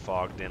going to be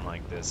fogged in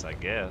like this, I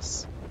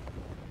guess.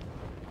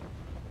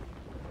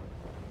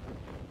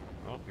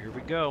 Oh, here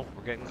we go.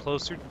 We're getting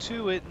closer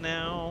to it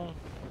now.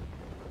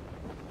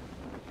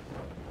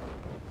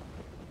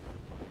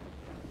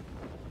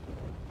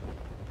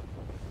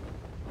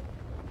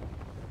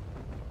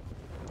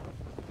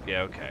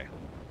 Yeah, okay.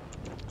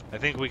 I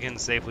think we can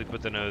safely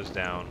put the nose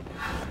down,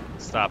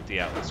 stop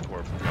the Atlas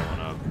core from going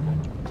up.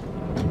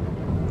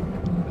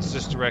 Let's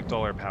just direct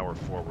all our power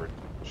forward,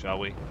 shall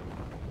we?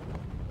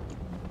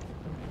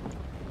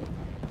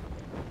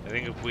 I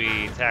think if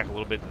we tack a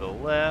little bit to the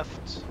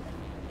left,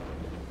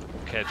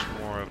 we'll catch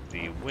more of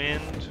the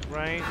wind,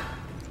 right?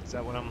 Is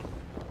that what I'm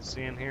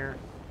seeing here?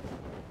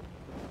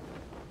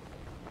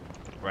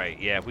 Right,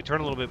 yeah, if we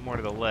turn a little bit more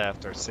to the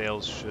left, our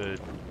sails should...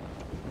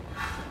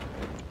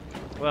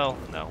 well,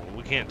 no,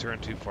 we can't turn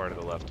too far to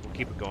the left. We'll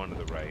keep it going to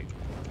the right.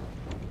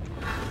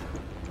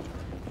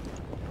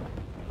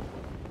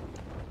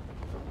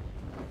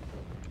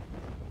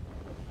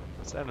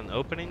 Is that an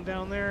opening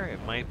down there?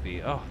 It might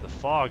be. Oh, the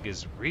fog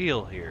is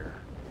real here.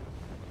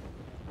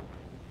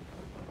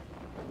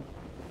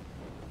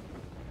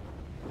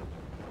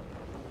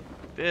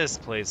 This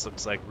place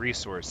looks like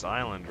Resource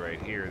Island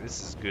right here.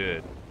 This is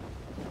good.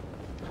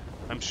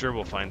 I'm sure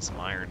we'll find some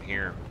iron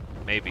here.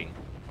 Maybe.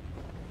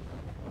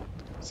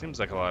 Seems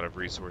like a lot of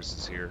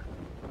resources here.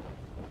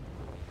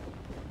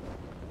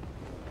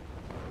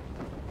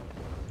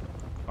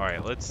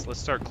 Alright, let's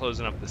start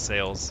closing up the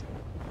sails.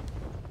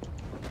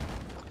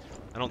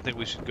 I don't think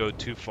we should go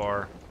too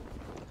far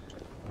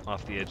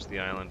off the edge of the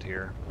island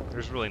here.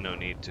 There's really no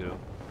need to.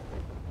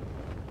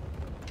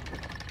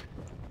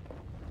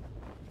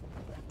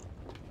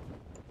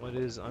 What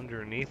is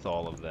underneath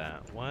all of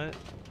that? What?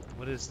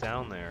 What is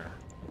down there?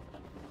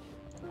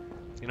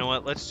 You know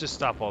what? Let's just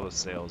stop all the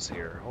sails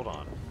here. Hold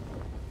on.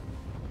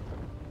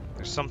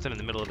 There's something in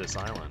the middle of this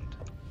island.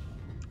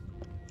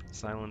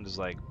 This island is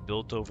like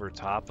built over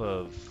top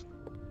of...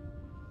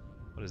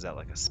 what is that,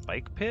 like a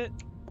spike pit?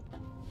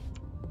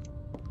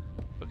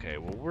 Okay,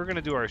 well we're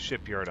gonna do our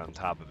shipyard on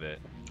top of it.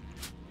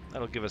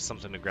 That'll give us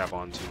something to grab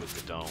onto with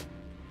the dome.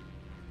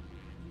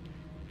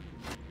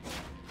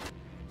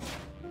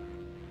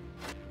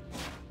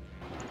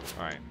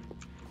 Alright.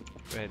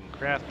 Go ahead and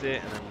craft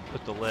it, and then we'll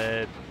put the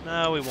lead...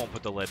 no, we won't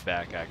put the lead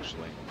back,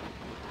 actually.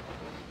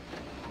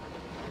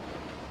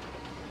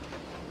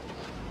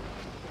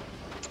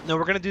 No,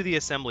 we're going to do the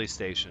assembly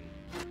station,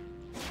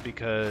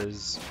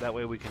 because that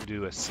way we can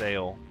do a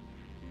sail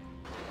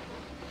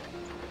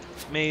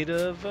made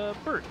of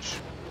birch,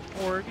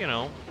 or, you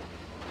know,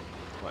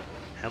 what,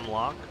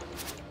 hemlock?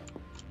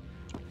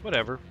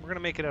 Whatever, we're going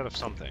to make it out of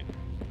something.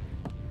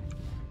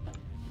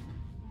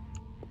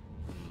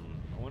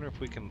 I wonder if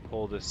we can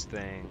pull this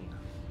thing.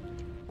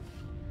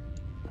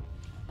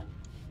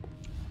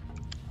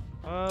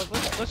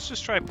 Let's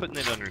just try putting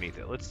it underneath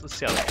it. Let's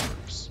see how that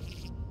works.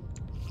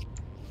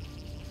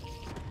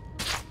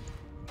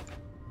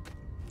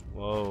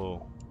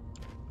 Whoa.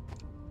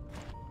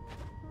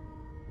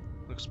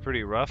 Looks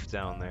pretty rough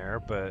down there,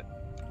 but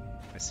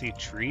I see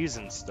trees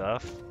and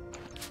stuff.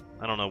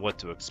 I don't know what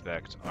to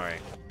expect.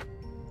 Alright.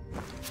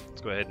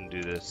 Let's go ahead and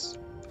do this.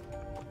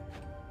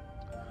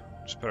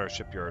 Just put our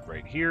shipyard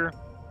right here.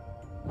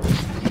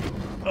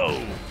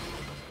 Oh!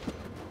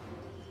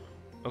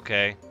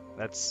 Okay,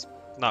 that's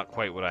not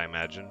quite what I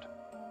imagined.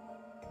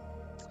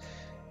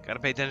 Gotta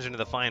pay attention to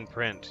the fine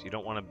print. You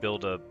don't want to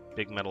build a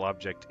big metal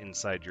object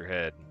inside your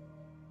head.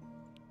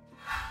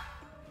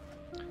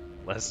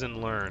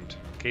 Lesson learned.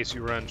 In case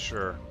you were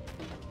unsure,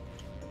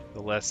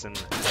 the lesson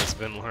has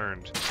been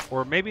learned.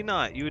 Or maybe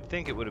not. You would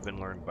think it would have been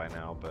learned by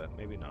now, but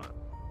maybe not.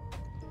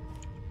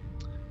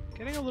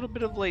 Getting a little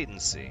bit of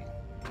latency.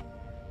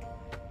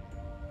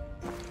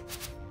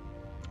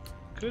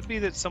 Could be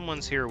that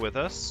someone's here with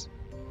us.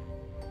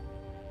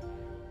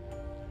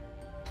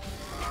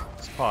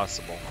 It's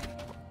possible.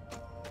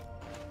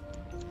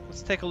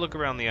 Let's take a look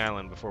around the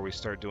island before we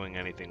start doing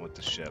anything with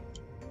the ship.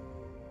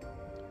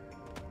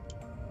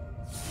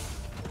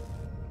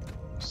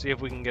 See if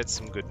we can get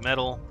some good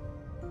metal.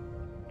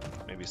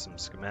 Maybe some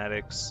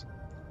schematics.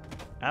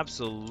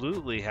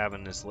 Absolutely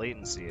having this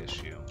latency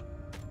issue.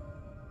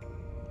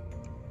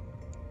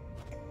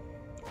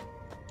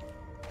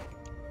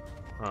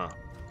 Huh.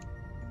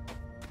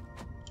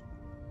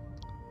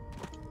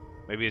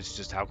 Maybe it's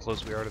just how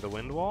close we are to the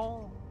wind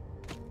wall?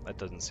 That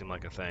doesn't seem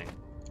like a thing.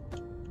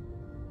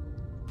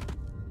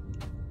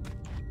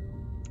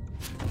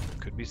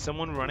 Could be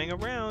someone running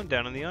around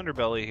down in the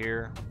underbelly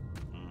here.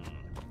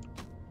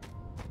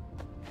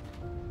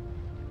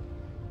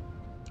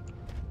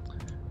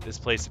 This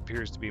place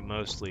appears to be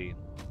mostly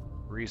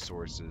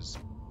resources.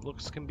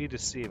 Looks can be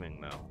deceiving,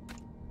 though.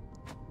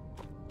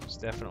 There's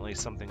definitely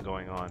something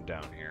going on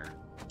down here.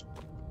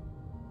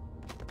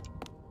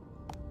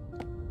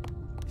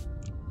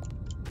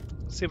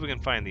 Let's see if we can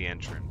find the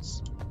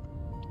entrance.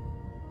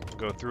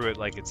 Go through it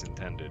like it's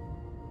intended.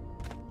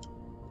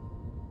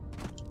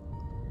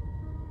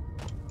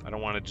 I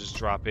don't want to just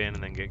drop in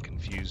and then get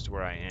confused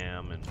where I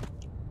am and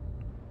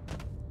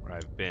where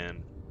I've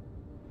been.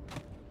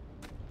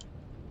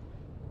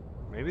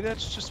 Maybe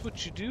that's just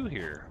what you do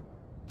here.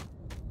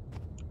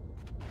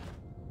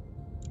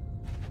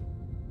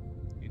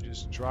 You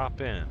just drop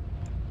in.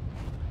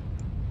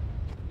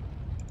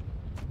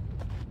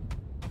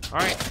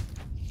 Alright,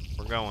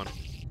 we're going.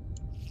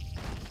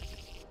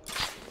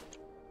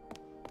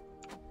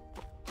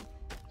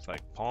 It's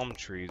like palm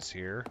trees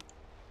here.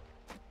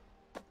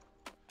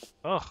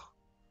 Ugh.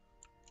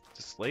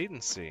 This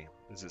latency.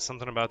 Is it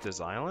something about this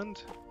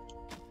island?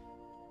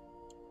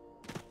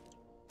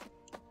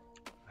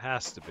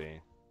 Has to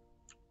be.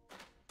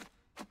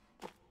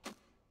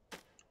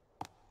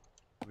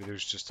 Maybe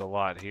there's just a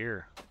lot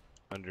here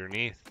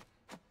underneath.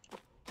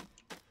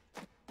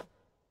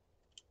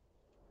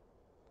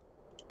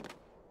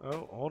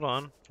 Oh, hold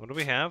on. What do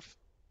we have?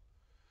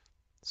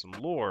 Some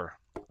lore.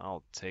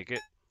 I'll take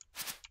it.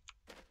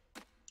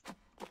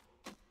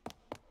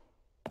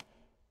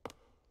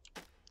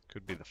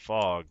 Could be the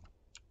fog.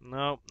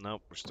 Nope,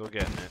 nope, we're still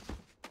getting it.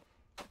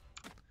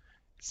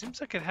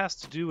 Seems like it has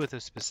to do with a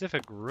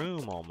specific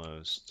room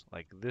almost.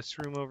 Like this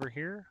room over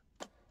here?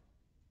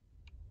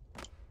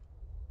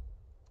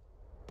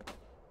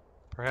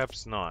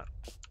 Perhaps not.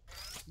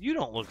 You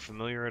don't look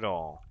familiar at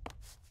all.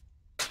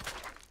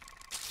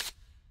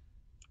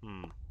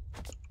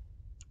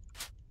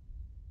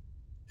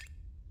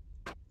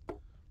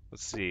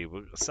 Let's see,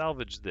 we'll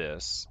salvage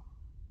this.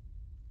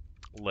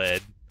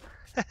 Lead.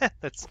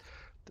 That's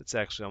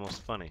actually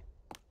almost funny.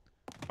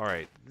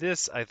 Alright,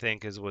 this I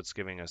think is what's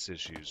giving us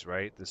issues,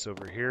 right? This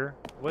over here.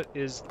 What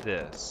is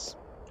this?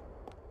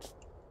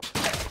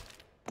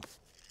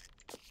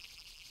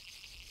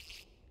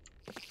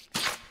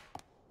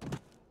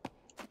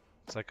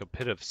 It's like a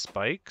pit of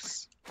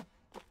spikes.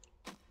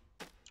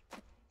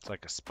 It's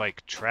like a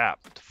spike trap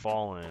to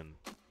fall in.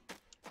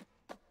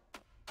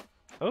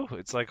 Oh,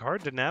 it's like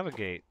hard to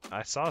navigate.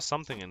 I saw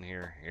something in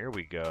here. Here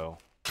we go.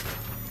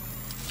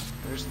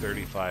 There's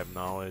 35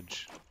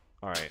 knowledge.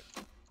 Alright.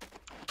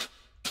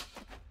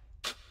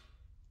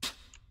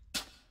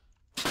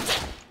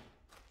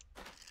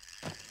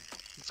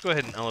 Let's go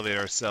ahead and elevate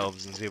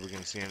ourselves and see if we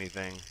can see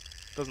anything.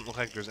 Doesn't look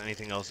like there's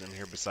anything else in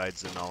here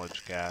besides the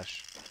knowledge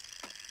cache.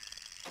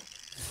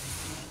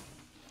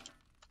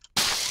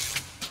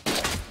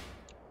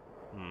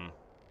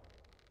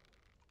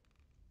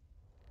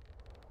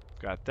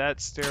 Got that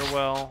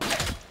stairwell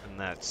and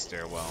that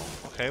stairwell.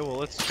 Okay, well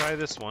let's try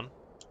this one.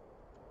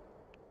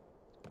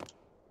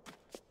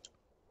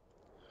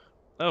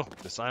 Oh,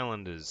 this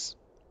island is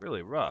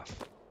really rough.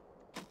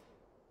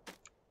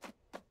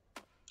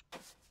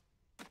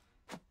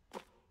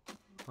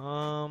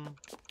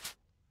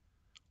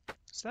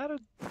 Is that a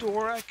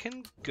door I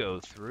can go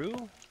through?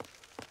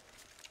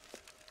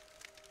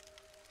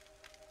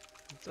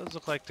 It does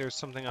look like there's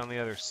something on the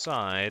other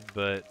side,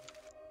 but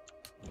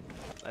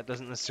That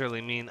doesn't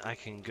necessarily mean I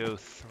can go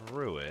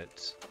through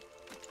it.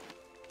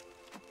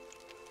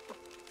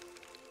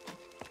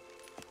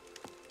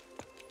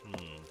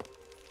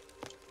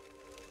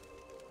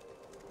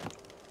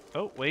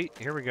 Oh, wait,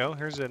 here we go.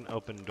 Here's an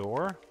open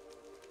door.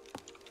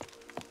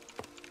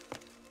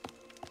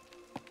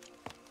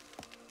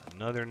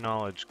 Another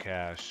knowledge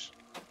cache.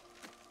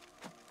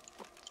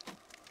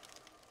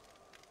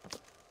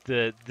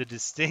 The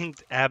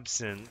distinct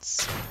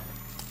absence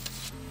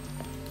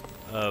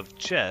of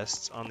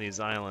chests on these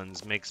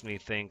islands makes me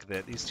think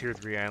that these tier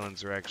 3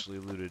 islands are actually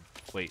looted.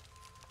 Wait.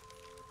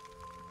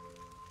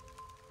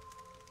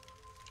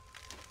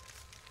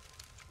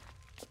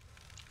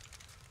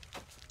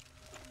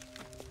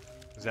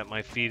 Is that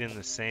my feet in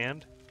the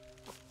sand?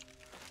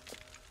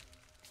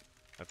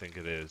 I think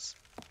it is.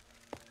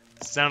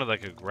 It sounded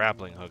like a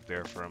grappling hook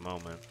there for a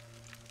moment.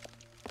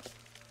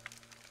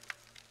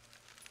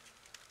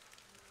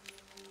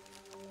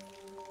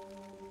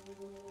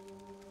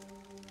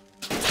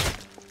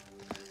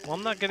 Well,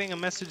 I'm not getting a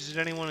message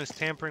that anyone is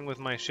tampering with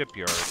my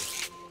shipyard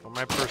or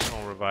my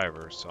personal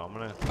reviver, so I'm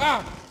gonna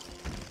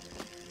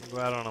go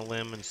out on a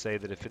limb and say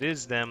that if it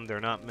is them,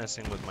 they're not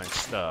messing with my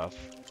stuff.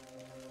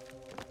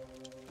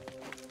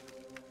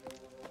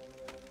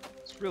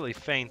 It's really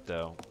faint,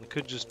 though. It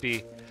could just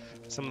be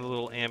some of the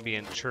little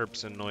ambient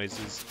chirps and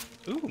noises.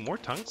 Ooh, more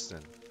tungsten.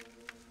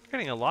 I'm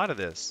getting a lot of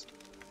this.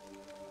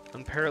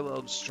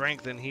 Unparalleled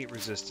strength and heat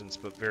resistance,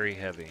 but very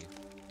heavy.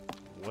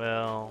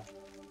 Well,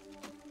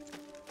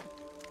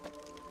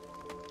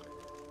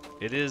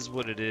 it is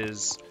what it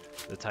is.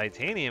 The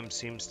titanium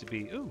seems to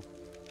be... Ooh.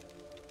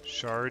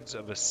 Shards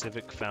of a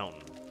civic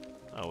fountain.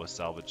 Oh, we'll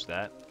salvage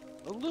that.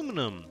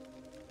 Aluminum.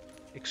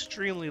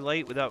 Extremely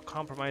light without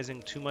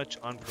compromising too much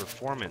on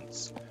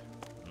performance.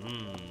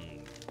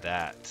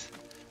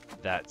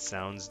 That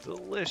sounds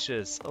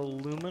delicious.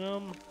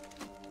 Aluminum.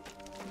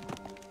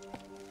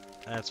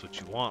 That's what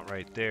you want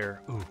right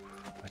there. Ooh,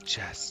 a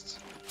chest.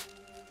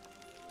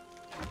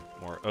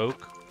 More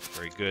oak.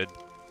 Very good.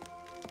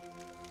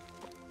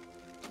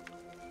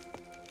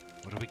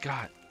 What do we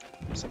got?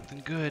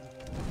 Something good.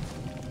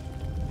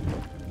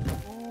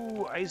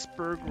 Ooh,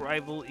 Iceberg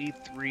Rival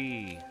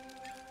E3.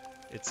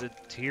 It's a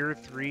tier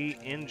 3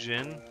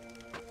 engine,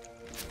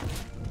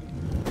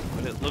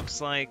 but it looks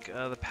like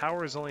the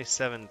power is only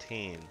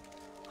 17.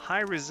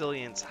 High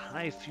resilience,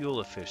 high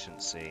fuel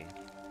efficiency.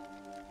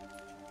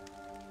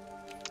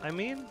 I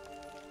mean,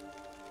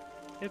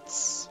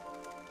 it's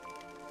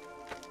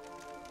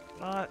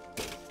not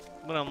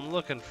what I'm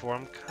looking for.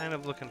 I'm kind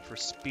of looking for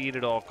speed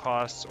at all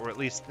costs, or at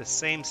least the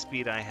same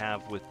speed I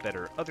have with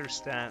better other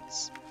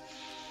stats.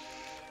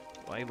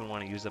 Do I even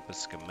want to use up a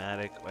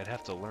schematic? I'd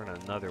have to learn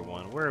another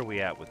one. Where are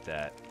we at with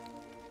that?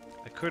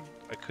 I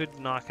could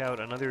knock out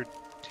another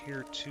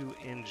tier 2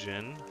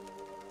 engine.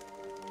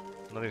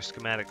 Another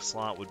schematic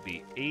slot would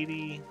be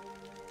 80.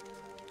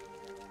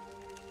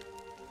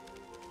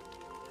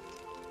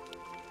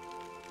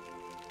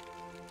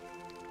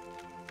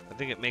 I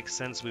think it makes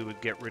sense we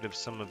would get rid of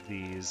some of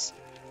these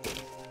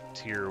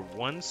tier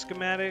 1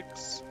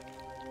 schematics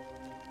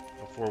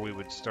before we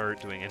would start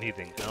doing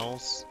anything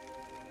else.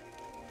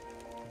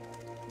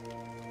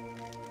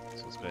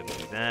 So let's go ahead and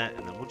do that,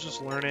 and then we'll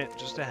just learn it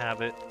just to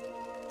have it.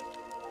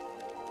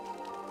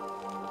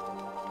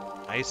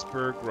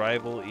 Iceberg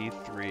Rival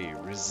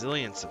E3,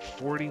 resilience of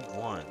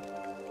 41.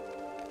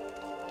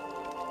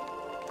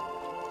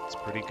 It's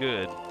pretty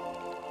good.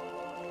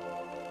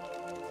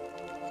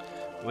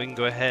 We can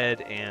go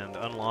ahead and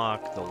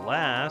unlock the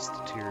last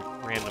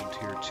random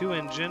tier 2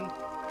 engine.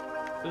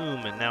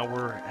 Boom, and now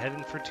we're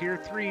heading for tier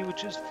 3,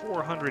 which is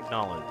 400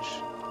 knowledge.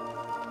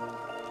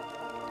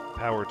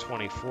 Power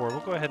 24. We'll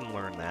go ahead and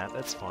learn that.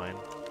 That's fine.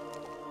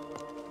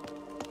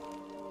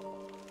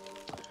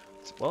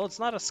 Well, it's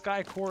not a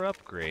Sky Core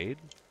upgrade,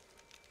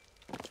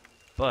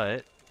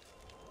 but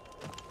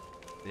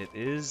it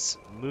is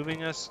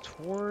moving us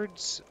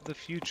towards the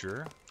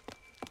future.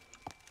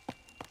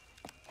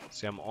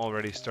 See, I'm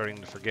already starting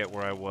to forget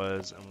where I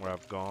was and where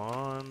I've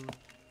gone.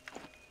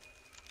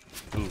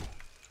 Ooh,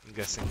 I'm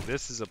guessing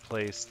this is a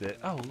place that...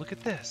 Oh, look at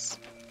this!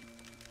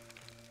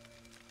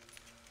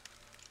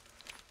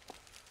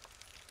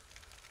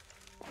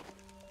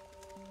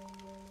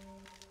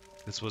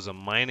 This was a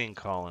mining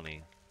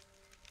colony.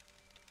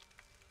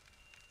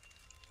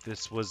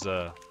 This was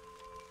a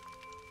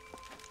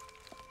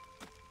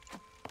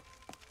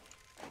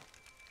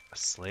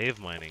slave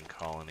mining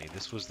colony.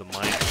 This was the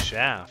mine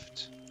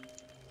shaft.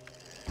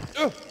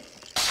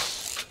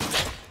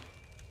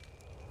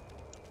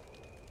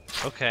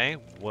 Okay,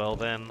 well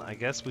then, I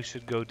guess we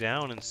should go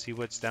down and see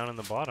what's down in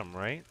the bottom,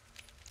 right?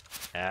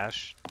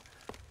 Ash.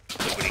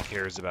 Nobody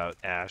cares about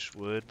ash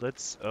wood.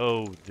 Let's...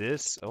 Oh,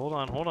 this... Hold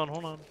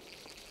on.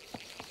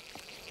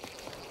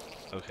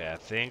 Okay, I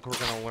think we're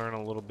gonna learn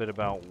a little bit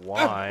about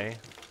why.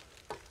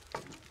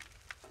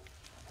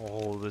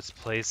 Oh, this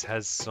place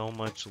has so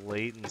much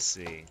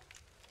latency.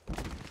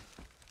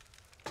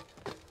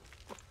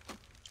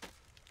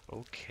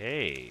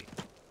 Okay.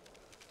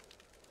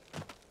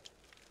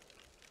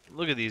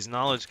 Look at these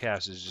knowledge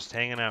caches just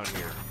hanging out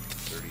here.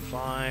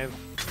 35.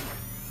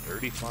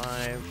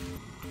 35.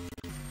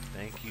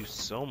 Thank you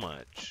so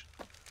much.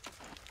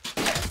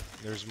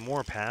 There's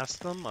more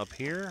past them up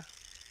here.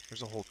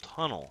 There's a whole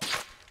tunnel.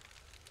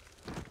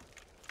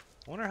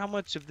 I wonder how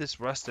much of this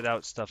rusted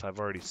out stuff I've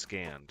already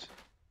scanned.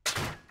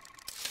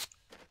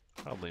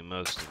 Probably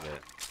most of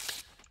it.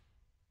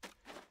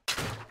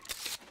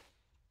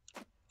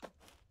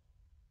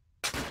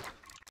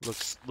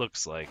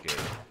 Looks like it.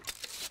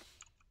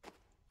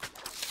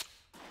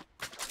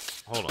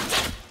 Hold on.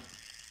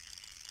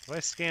 Have I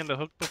scanned a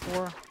hook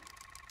before?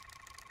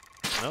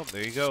 Nope,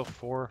 there you go.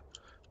 Four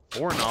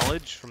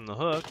knowledge from the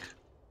hook.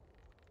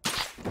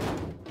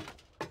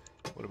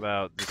 What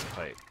about this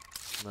pipe?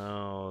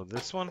 No,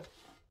 this one?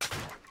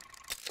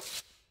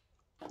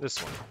 This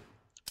one.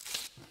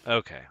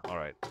 Okay,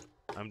 alright.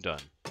 I'm done.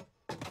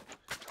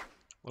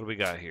 What do we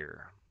got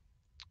here?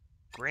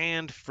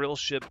 Grand Frill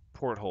Ship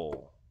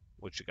Porthole.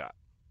 What you got?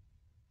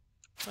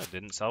 I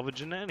didn't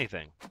salvage into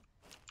anything.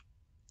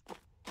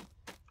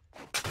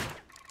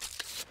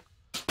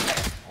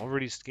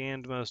 Already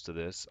scanned most of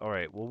this.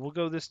 Alright, well, we'll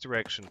go this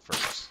direction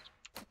first.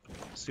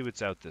 See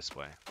what's out this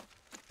way.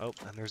 Oh,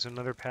 and there's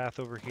another path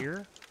over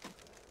here.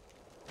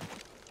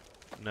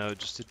 No,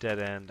 just a dead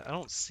end. I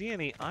don't see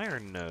any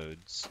iron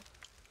nodes.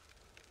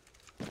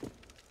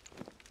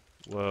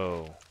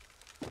 Whoa.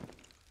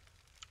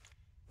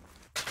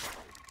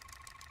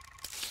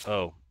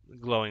 Oh,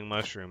 glowing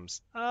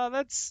mushrooms.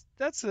 That's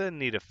a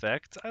neat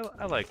effect.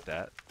 I like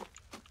that.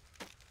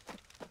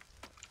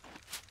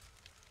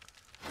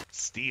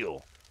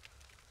 Steel.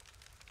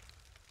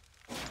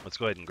 Let's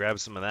go ahead and grab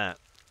some of that.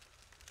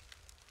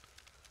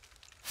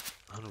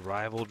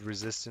 Unrivaled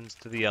resistance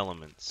to the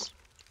elements.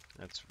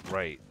 That's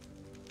right.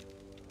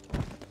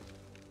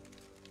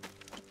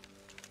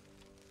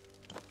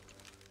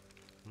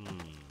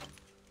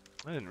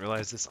 I didn't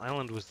realize this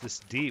island was this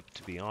deep,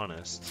 to be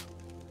honest.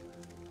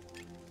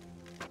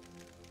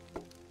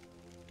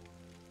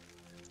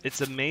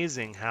 It's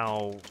amazing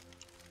how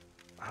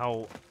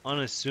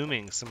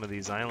unassuming some of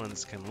these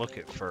islands can look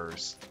at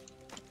first.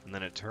 And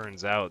then it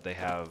turns out they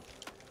have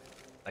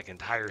like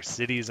entire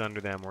cities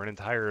under them or an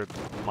entire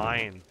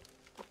mine.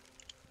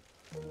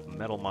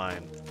 Metal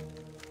mine.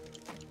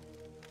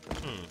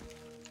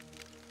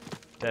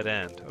 Dead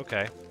end.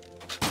 Okay.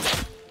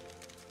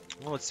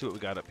 Well, let's see what we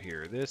got up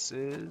here. This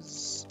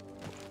is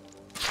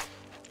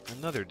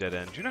another dead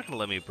end. You're not going to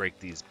let me break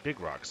these big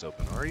rocks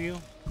open, are you?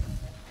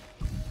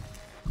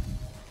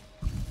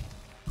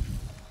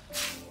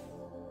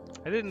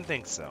 I didn't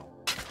think so.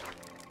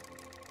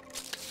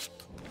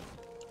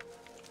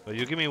 But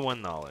you'll give me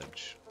one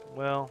knowledge.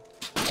 Well,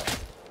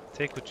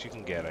 take what you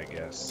can get, I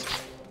guess.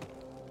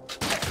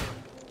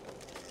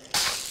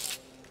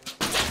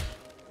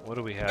 What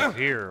do we have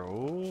here?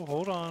 Oh,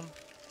 hold on.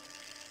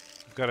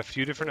 I've got a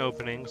few different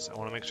openings. I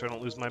want to make sure I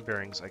don't lose my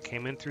bearings. I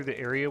came in through the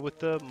area with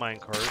the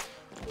minecart.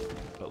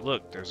 But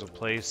look, there's a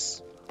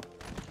place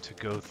to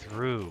go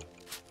through.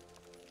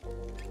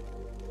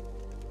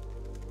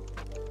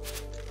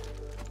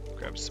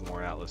 Grab some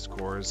more Atlas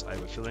cores. I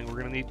have a feeling we're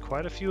going to need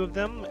quite a few of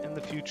them in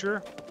the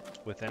future,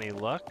 with any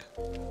luck.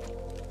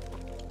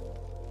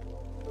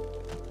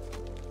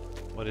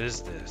 What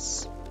is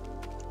this?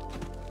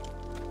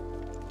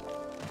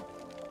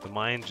 The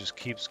mine just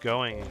keeps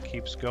going and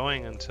keeps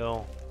going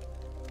until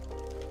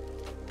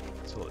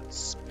it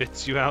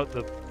spits you out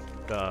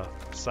the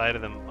side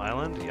of the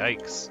island.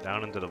 Yikes,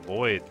 down into the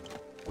void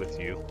with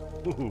you.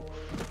 Ooh.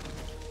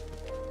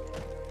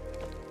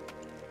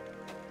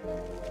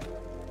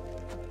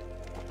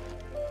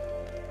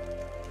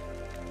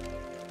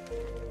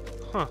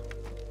 Huh.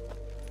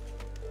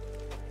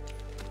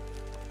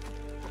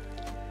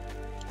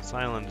 This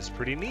island is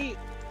pretty neat.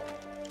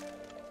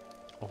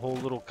 A whole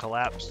little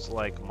collapsed,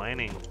 like,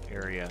 mining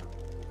area.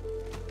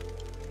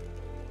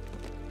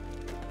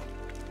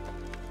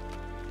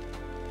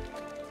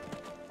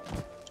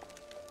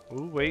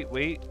 Ooh, wait.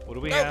 What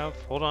do we have?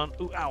 Hold on.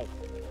 Ooh, ow.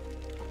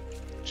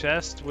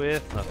 Chest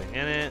with nothing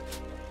in it.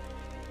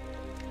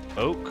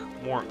 Oak.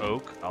 More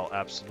oak. I'll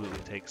absolutely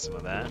take some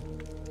of that.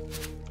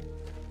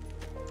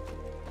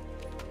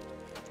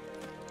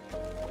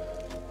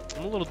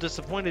 I'm a little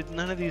disappointed.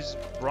 None of these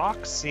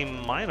rocks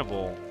seem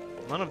mineable.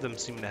 None of them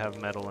seem to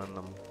have metal in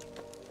them.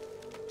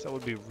 So that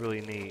would be really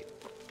neat.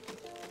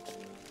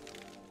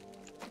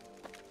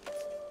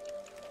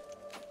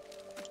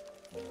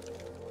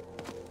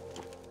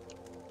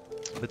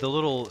 But the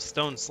little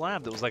stone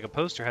slab that was like a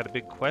poster had a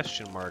big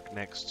question mark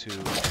next to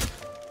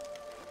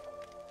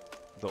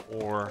the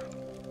ore.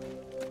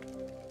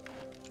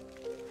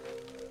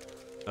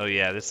 Oh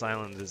yeah, this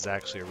island is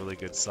actually a really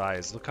good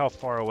size. Look how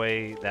far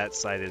away that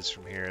side is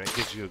from here. It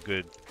gives you a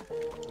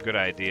good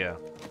idea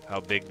how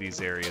big these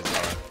areas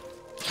are.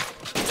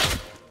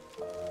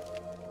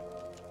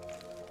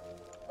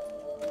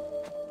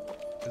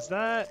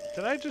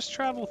 Did I just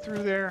travel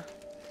through there?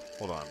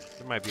 Hold on,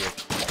 there might be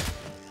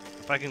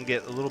if I can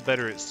get a little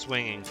better at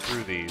swinging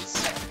through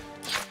these.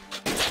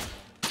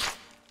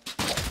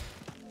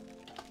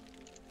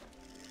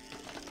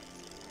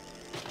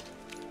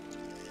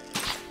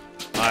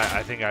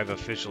 I think I've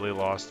officially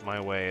lost my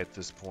way at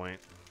this point.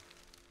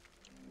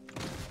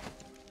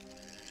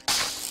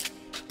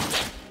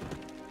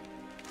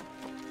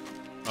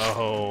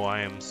 Oh,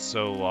 I am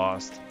so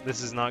lost.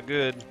 This is not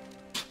good.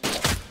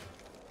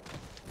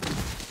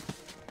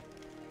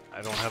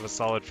 I don't have a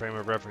solid frame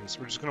of reference.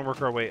 We're just going to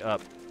work our way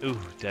up. Ooh,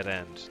 dead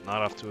end.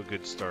 Not off to a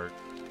good start.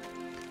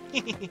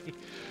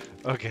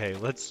 Okay,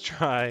 let's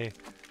try.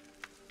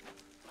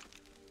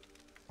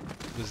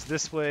 Was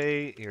this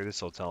way? Here,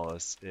 this will tell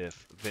us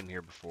if we've been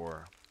here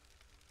before.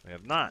 We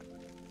have not.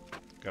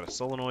 Got a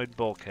solenoid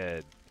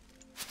bulkhead.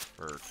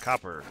 Or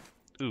copper.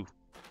 Ooh.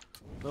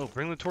 No,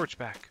 bring the torch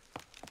back.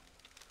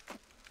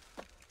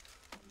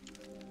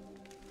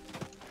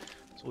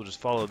 So we'll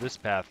just follow this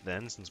path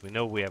then, since we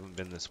know we haven't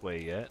been this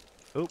way yet.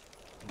 Oh,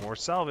 more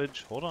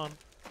salvage. Hold on.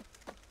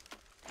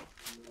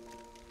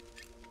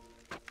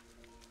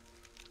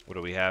 What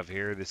do we have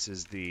here? This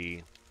is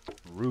the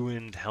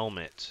ruined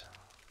helmet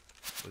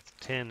with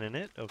tin in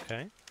it.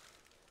 Okay.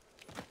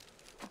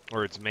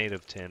 Or it's made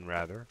of tin,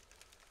 rather.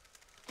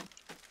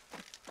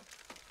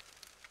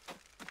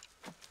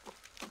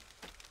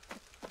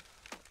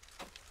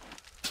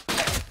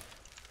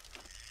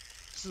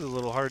 This is a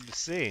little hard to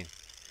see.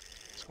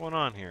 What's going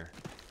on here?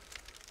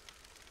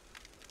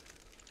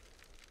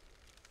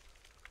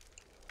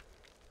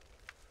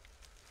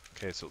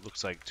 Okay, so it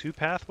looks like two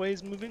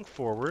pathways moving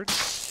forward.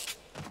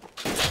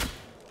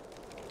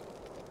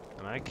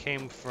 And I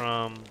came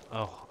from...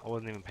 Oh, I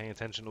wasn't even paying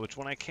attention to which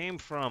one I came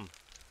from.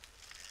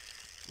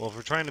 Well, if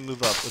we're trying to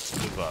move up, let's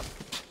move up.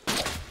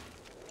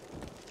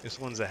 This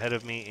one's ahead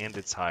of me and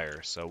it's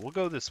higher, so we'll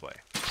go this way.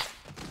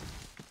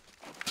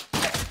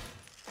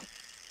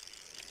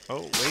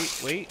 Oh,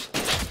 wait.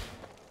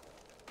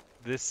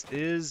 This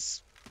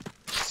is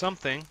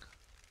something.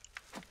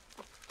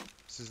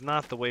 This is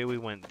not the way we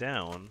went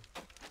down.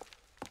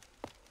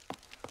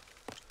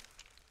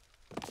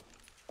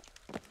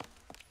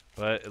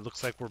 But it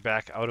looks like we're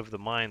back out of the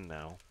mine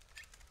now.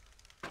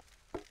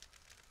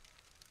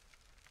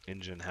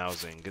 Engine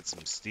housing. Get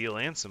some steel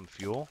and some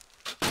fuel.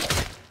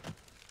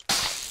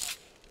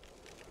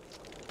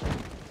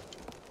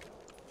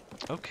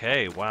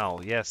 Okay, wow.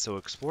 Yeah, so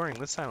exploring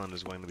this island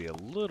is going to be a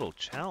little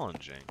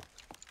challenging.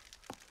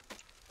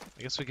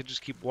 I guess we could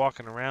just keep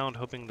walking around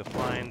hoping to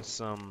find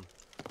some...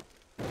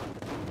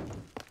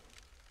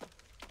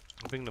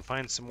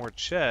 more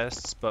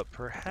chests, but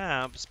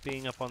perhaps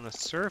being up on the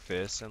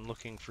surface and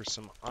looking for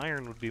some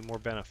iron would be more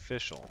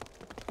beneficial.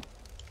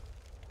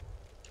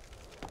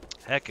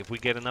 Heck, if we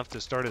get enough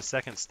to start a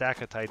second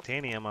stack of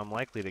titanium, I'm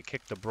likely to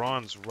kick the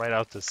bronze right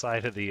out the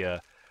side of the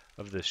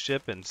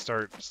ship and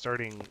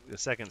starting the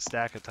second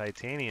stack of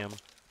titanium.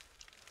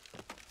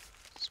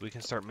 So we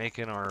can start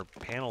making our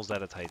panels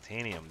out of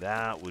titanium.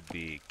 That would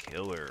be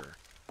killer.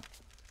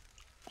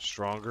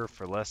 Stronger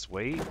for less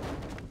weight.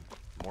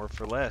 More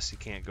for less, you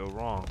can't go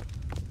wrong.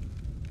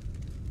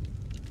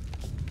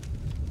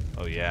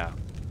 Oh yeah,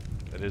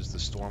 that is the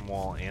storm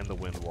wall and the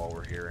wind wall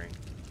we're hearing.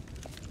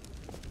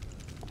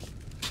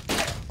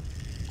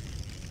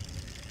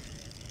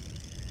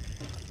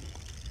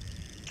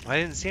 I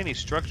didn't see any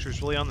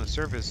structures really on the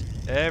surface.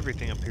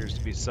 Everything appears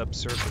to be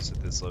subsurface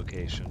at this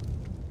location.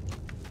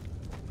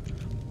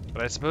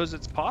 But I suppose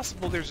it's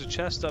possible there's a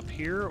chest up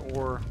here,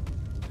 or...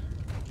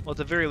 Well, at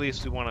the very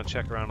least, we want to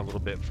check around a little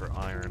bit for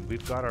iron.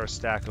 We've got our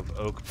stack of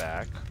oak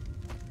back,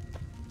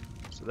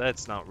 so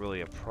that's not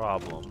really a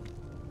problem.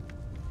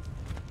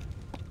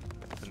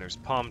 And there's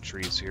palm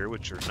trees here,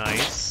 which are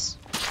nice.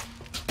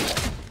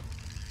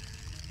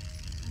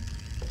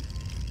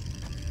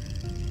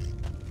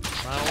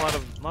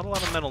 Not a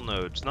lot of metal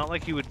nodes. Not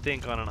like you would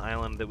think on an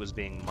island that was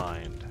being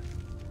mined.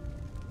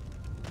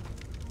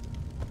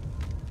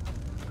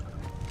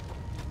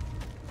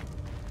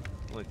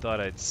 Really thought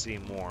I'd see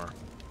more.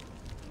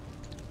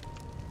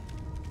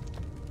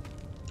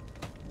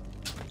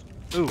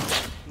 Ooh,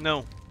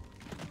 no.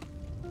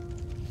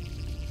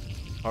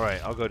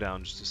 Alright, I'll go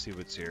down just to see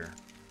what's here.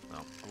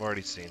 Oh, I've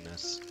already seen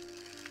this.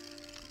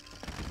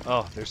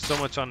 Oh, there's so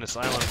much on this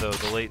island though,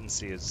 the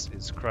latency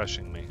is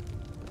crushing me.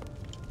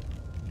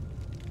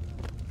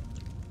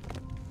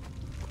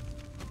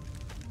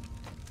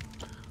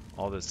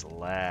 All this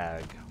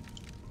lag.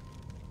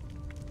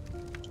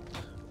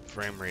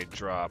 Frame rate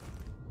drop.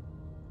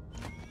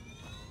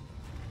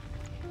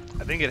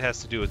 I think it has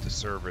to do with the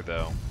server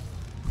though.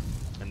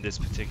 And this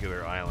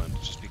particular island,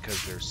 just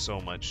because there's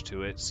so much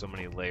to it, so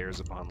many layers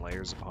upon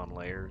layers upon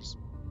layers.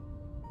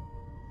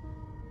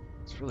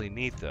 It's really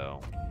neat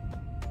though.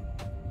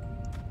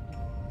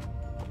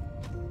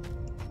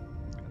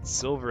 Got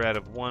silver out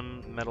of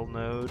one metal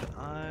node.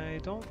 I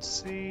don't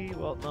see...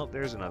 Well, no,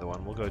 there's another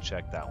one. We'll go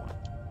check that one.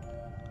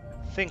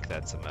 I think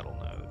that's a metal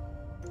node.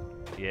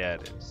 Yeah,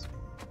 it is.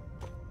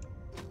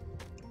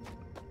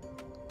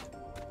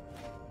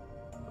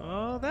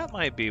 Oh, that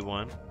might be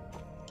one.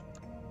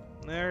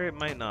 There, it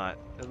might not.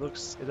 It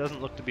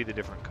doesn't look to be the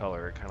different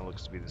color. It kind of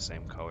looks to be the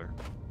same color.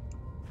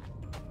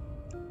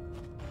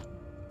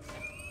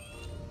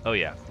 Oh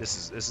yeah,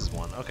 this is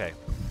one. Okay,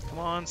 come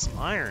on, some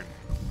iron,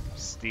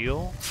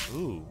 steel.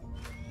 Ooh,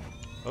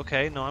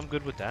 Okay, no, I'm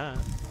good with that.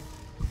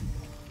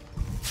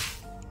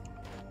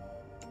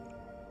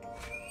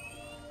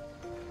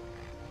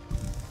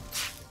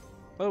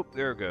 Oh,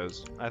 there it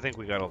goes. I think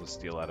we got all the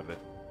steel out of it.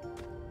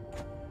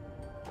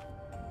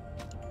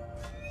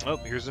 Oh,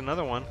 here's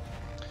another one.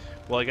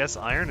 Well, I guess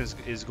iron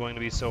is going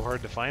to be so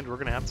hard to find, we're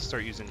going to have to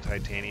start using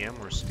titanium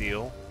or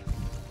steel.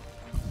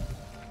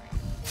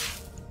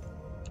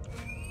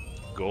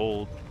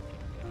 Gold.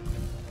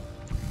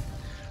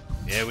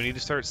 Yeah, we need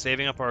to start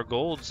saving up our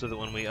gold so that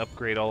when we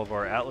upgrade all of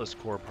our Atlas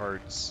core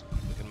parts,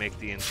 we can make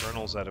the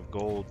internals out of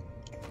gold.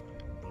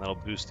 And that'll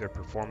boost their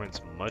performance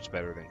much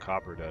better than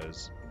copper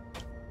does.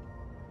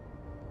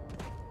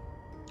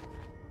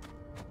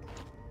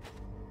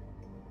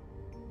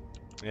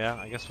 Yeah,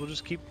 I guess we'll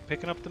just keep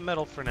picking up the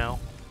metal for now.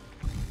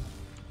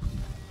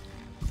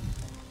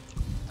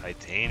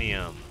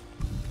 Titanium.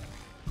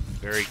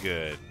 Very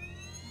good.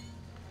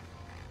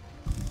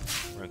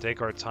 We're going to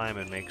take our time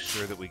and make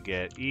sure that we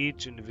get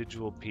each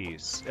individual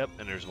piece. Yep,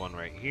 and there's one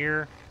right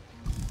here.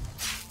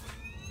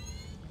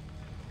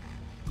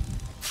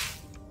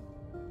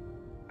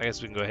 I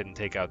guess we can go ahead and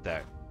take out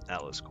that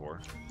Atlas core.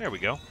 There we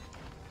go.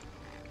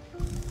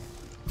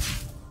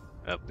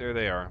 Yep, there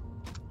they are.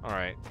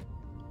 Alright.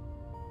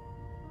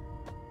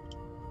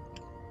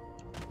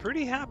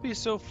 Pretty happy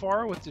so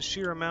far with the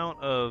sheer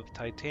amount of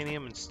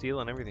titanium and steel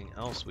and everything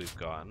else we've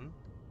gotten.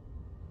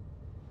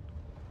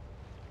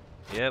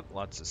 Yep,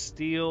 lots of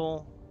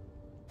steel.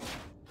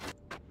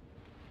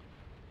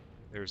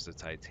 There's the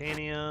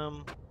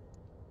titanium.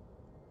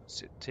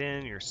 That's your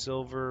tin, your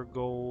silver,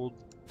 gold.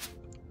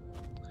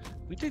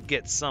 We did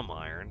get some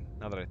iron,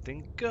 now that I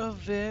think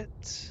of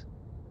it.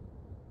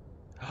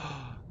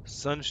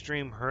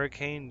 Sunstream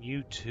Hurricane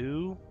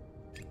U2.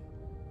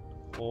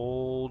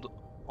 Hold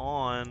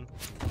on.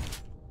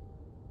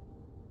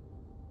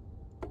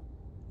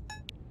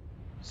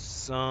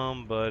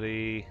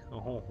 Somebody.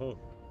 Oh.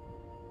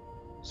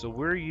 So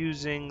we're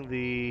using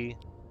the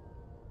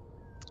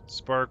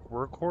Spark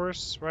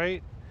Workhorse,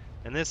 right?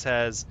 And this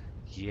has,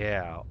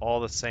 yeah, all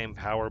the same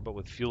power, but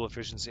with fuel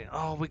efficiency.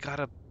 Oh, we got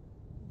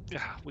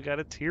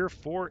a tier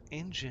 4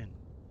 engine.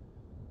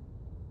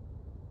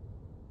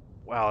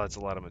 Wow, that's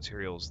a lot of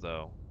materials,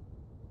 though.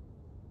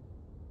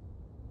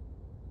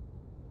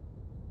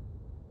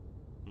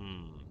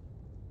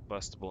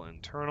 Bustable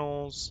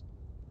internals.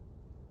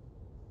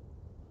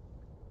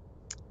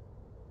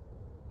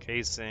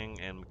 Casing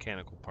and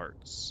mechanical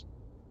parts.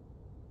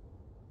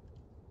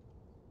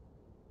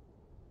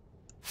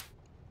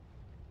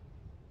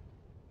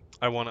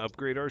 I want to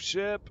upgrade our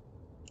ship.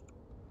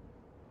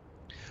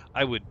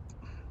 I would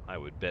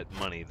bet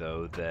money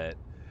though that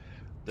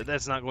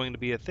that's not going to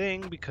be a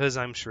thing, because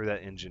I'm sure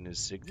that engine is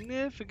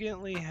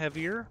significantly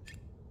heavier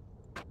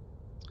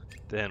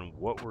than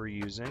what we're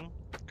using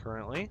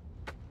currently.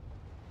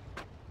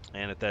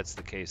 And if that's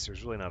the case,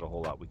 there's really not a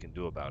whole lot we can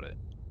do about it.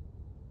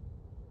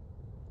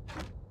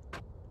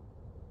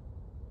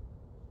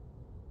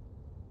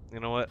 You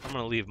know what? I'm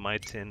going to leave my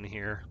tin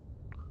here.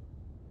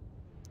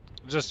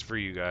 Just for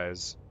you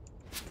guys.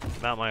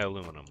 Not my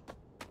aluminum.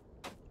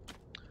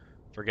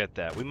 Forget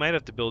that. We might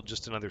have to build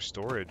just another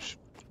storage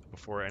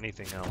before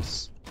anything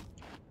else.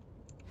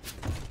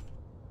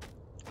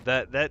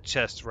 That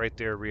chest right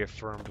there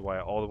reaffirmed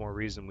why all the more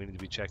reason we need to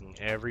be checking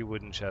every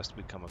wooden chest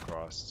we come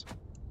across.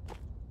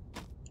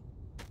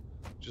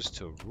 Just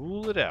to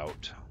rule it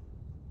out.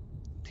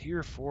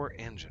 Tier 4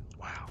 engine.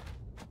 Wow.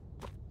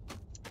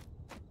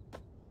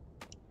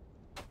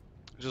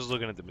 Just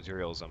looking at the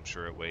materials, I'm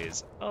sure it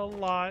weighs a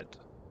lot.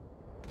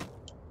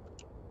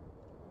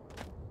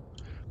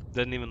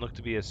 Doesn't even look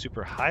to be a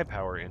super high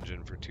power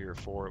engine for tier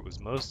 4. It was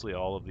mostly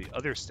all of the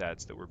other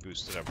stats that were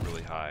boosted up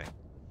really high.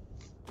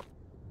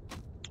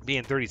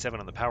 Being 37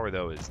 on the power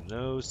though is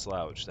no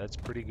slouch. That's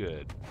pretty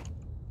good.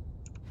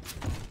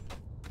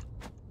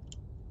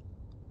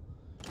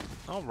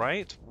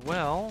 Alright,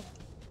 well,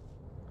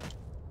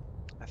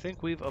 I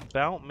think we've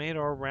about made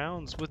our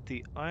rounds with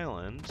the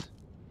island.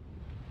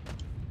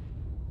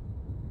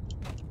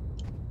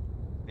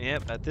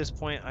 Yep, at this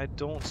point, I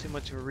don't see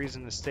much of a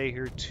reason to stay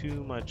here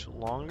too much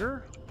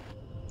longer.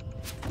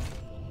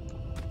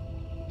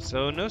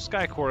 So, no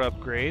Skycore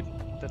upgrade.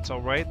 That's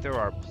alright. There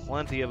are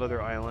plenty of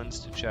other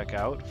islands to check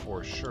out,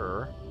 for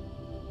sure.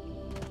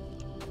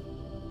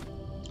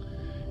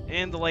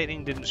 And the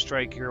lightning didn't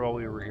strike here while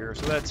we were here,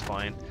 so that's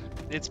fine.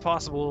 It's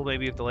possible,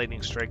 maybe if the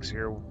lightning strikes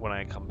here when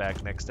I come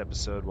back next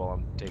episode while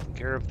I'm taking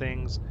care of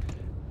things,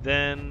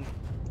 then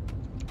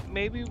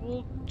maybe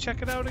we'll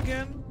check it out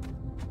again?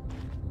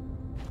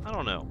 I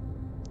don't know.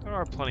 There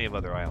are plenty of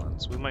other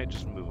islands. We might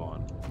just move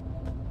on.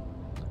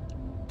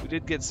 We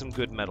did get some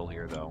good metal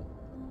here, though.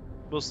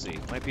 We'll see.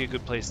 Might be a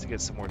good place to get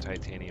some more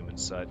titanium and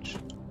such.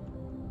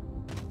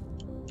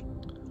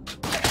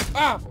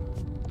 Ah!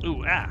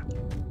 Ooh, ah!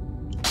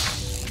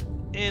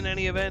 In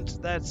any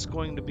event, that's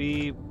going to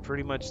be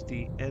pretty much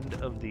the end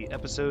of the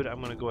episode. I'm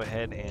going to go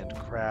ahead and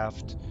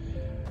craft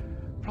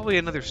probably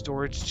another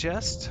storage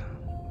chest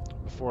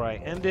before I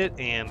end it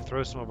and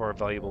throw some of our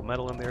valuable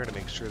metal in there to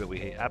make sure that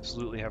we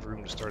absolutely have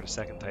room to start a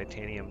second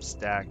titanium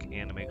stack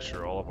and to make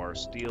sure all of our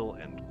steel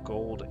and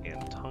gold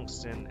and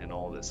tungsten and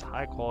all this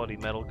high quality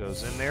metal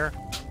goes in there.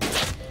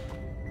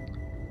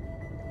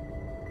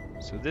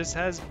 So this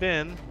has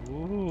been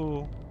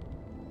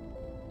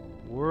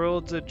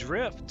Worlds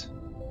Adrift,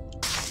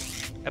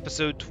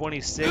 episode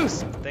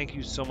 26. Thank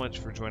you so much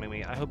for joining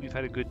me. I hope you've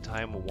had a good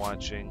time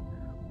watching,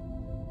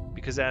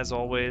 because as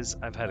always,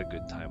 I've had a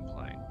good time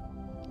playing.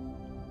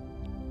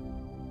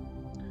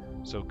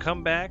 So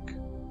come back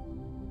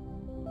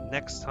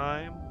next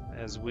time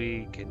as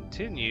we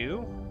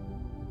continue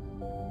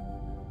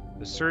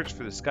the search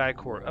for the Sky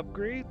Core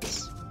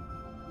upgrades.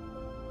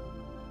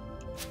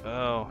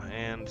 Oh,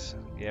 and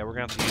yeah, we're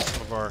going to have to use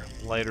some of our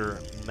lighter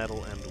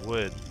metal and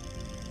wood.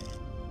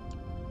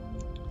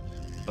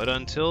 But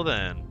until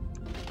then,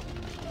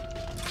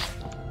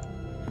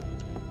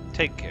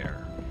 take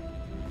care.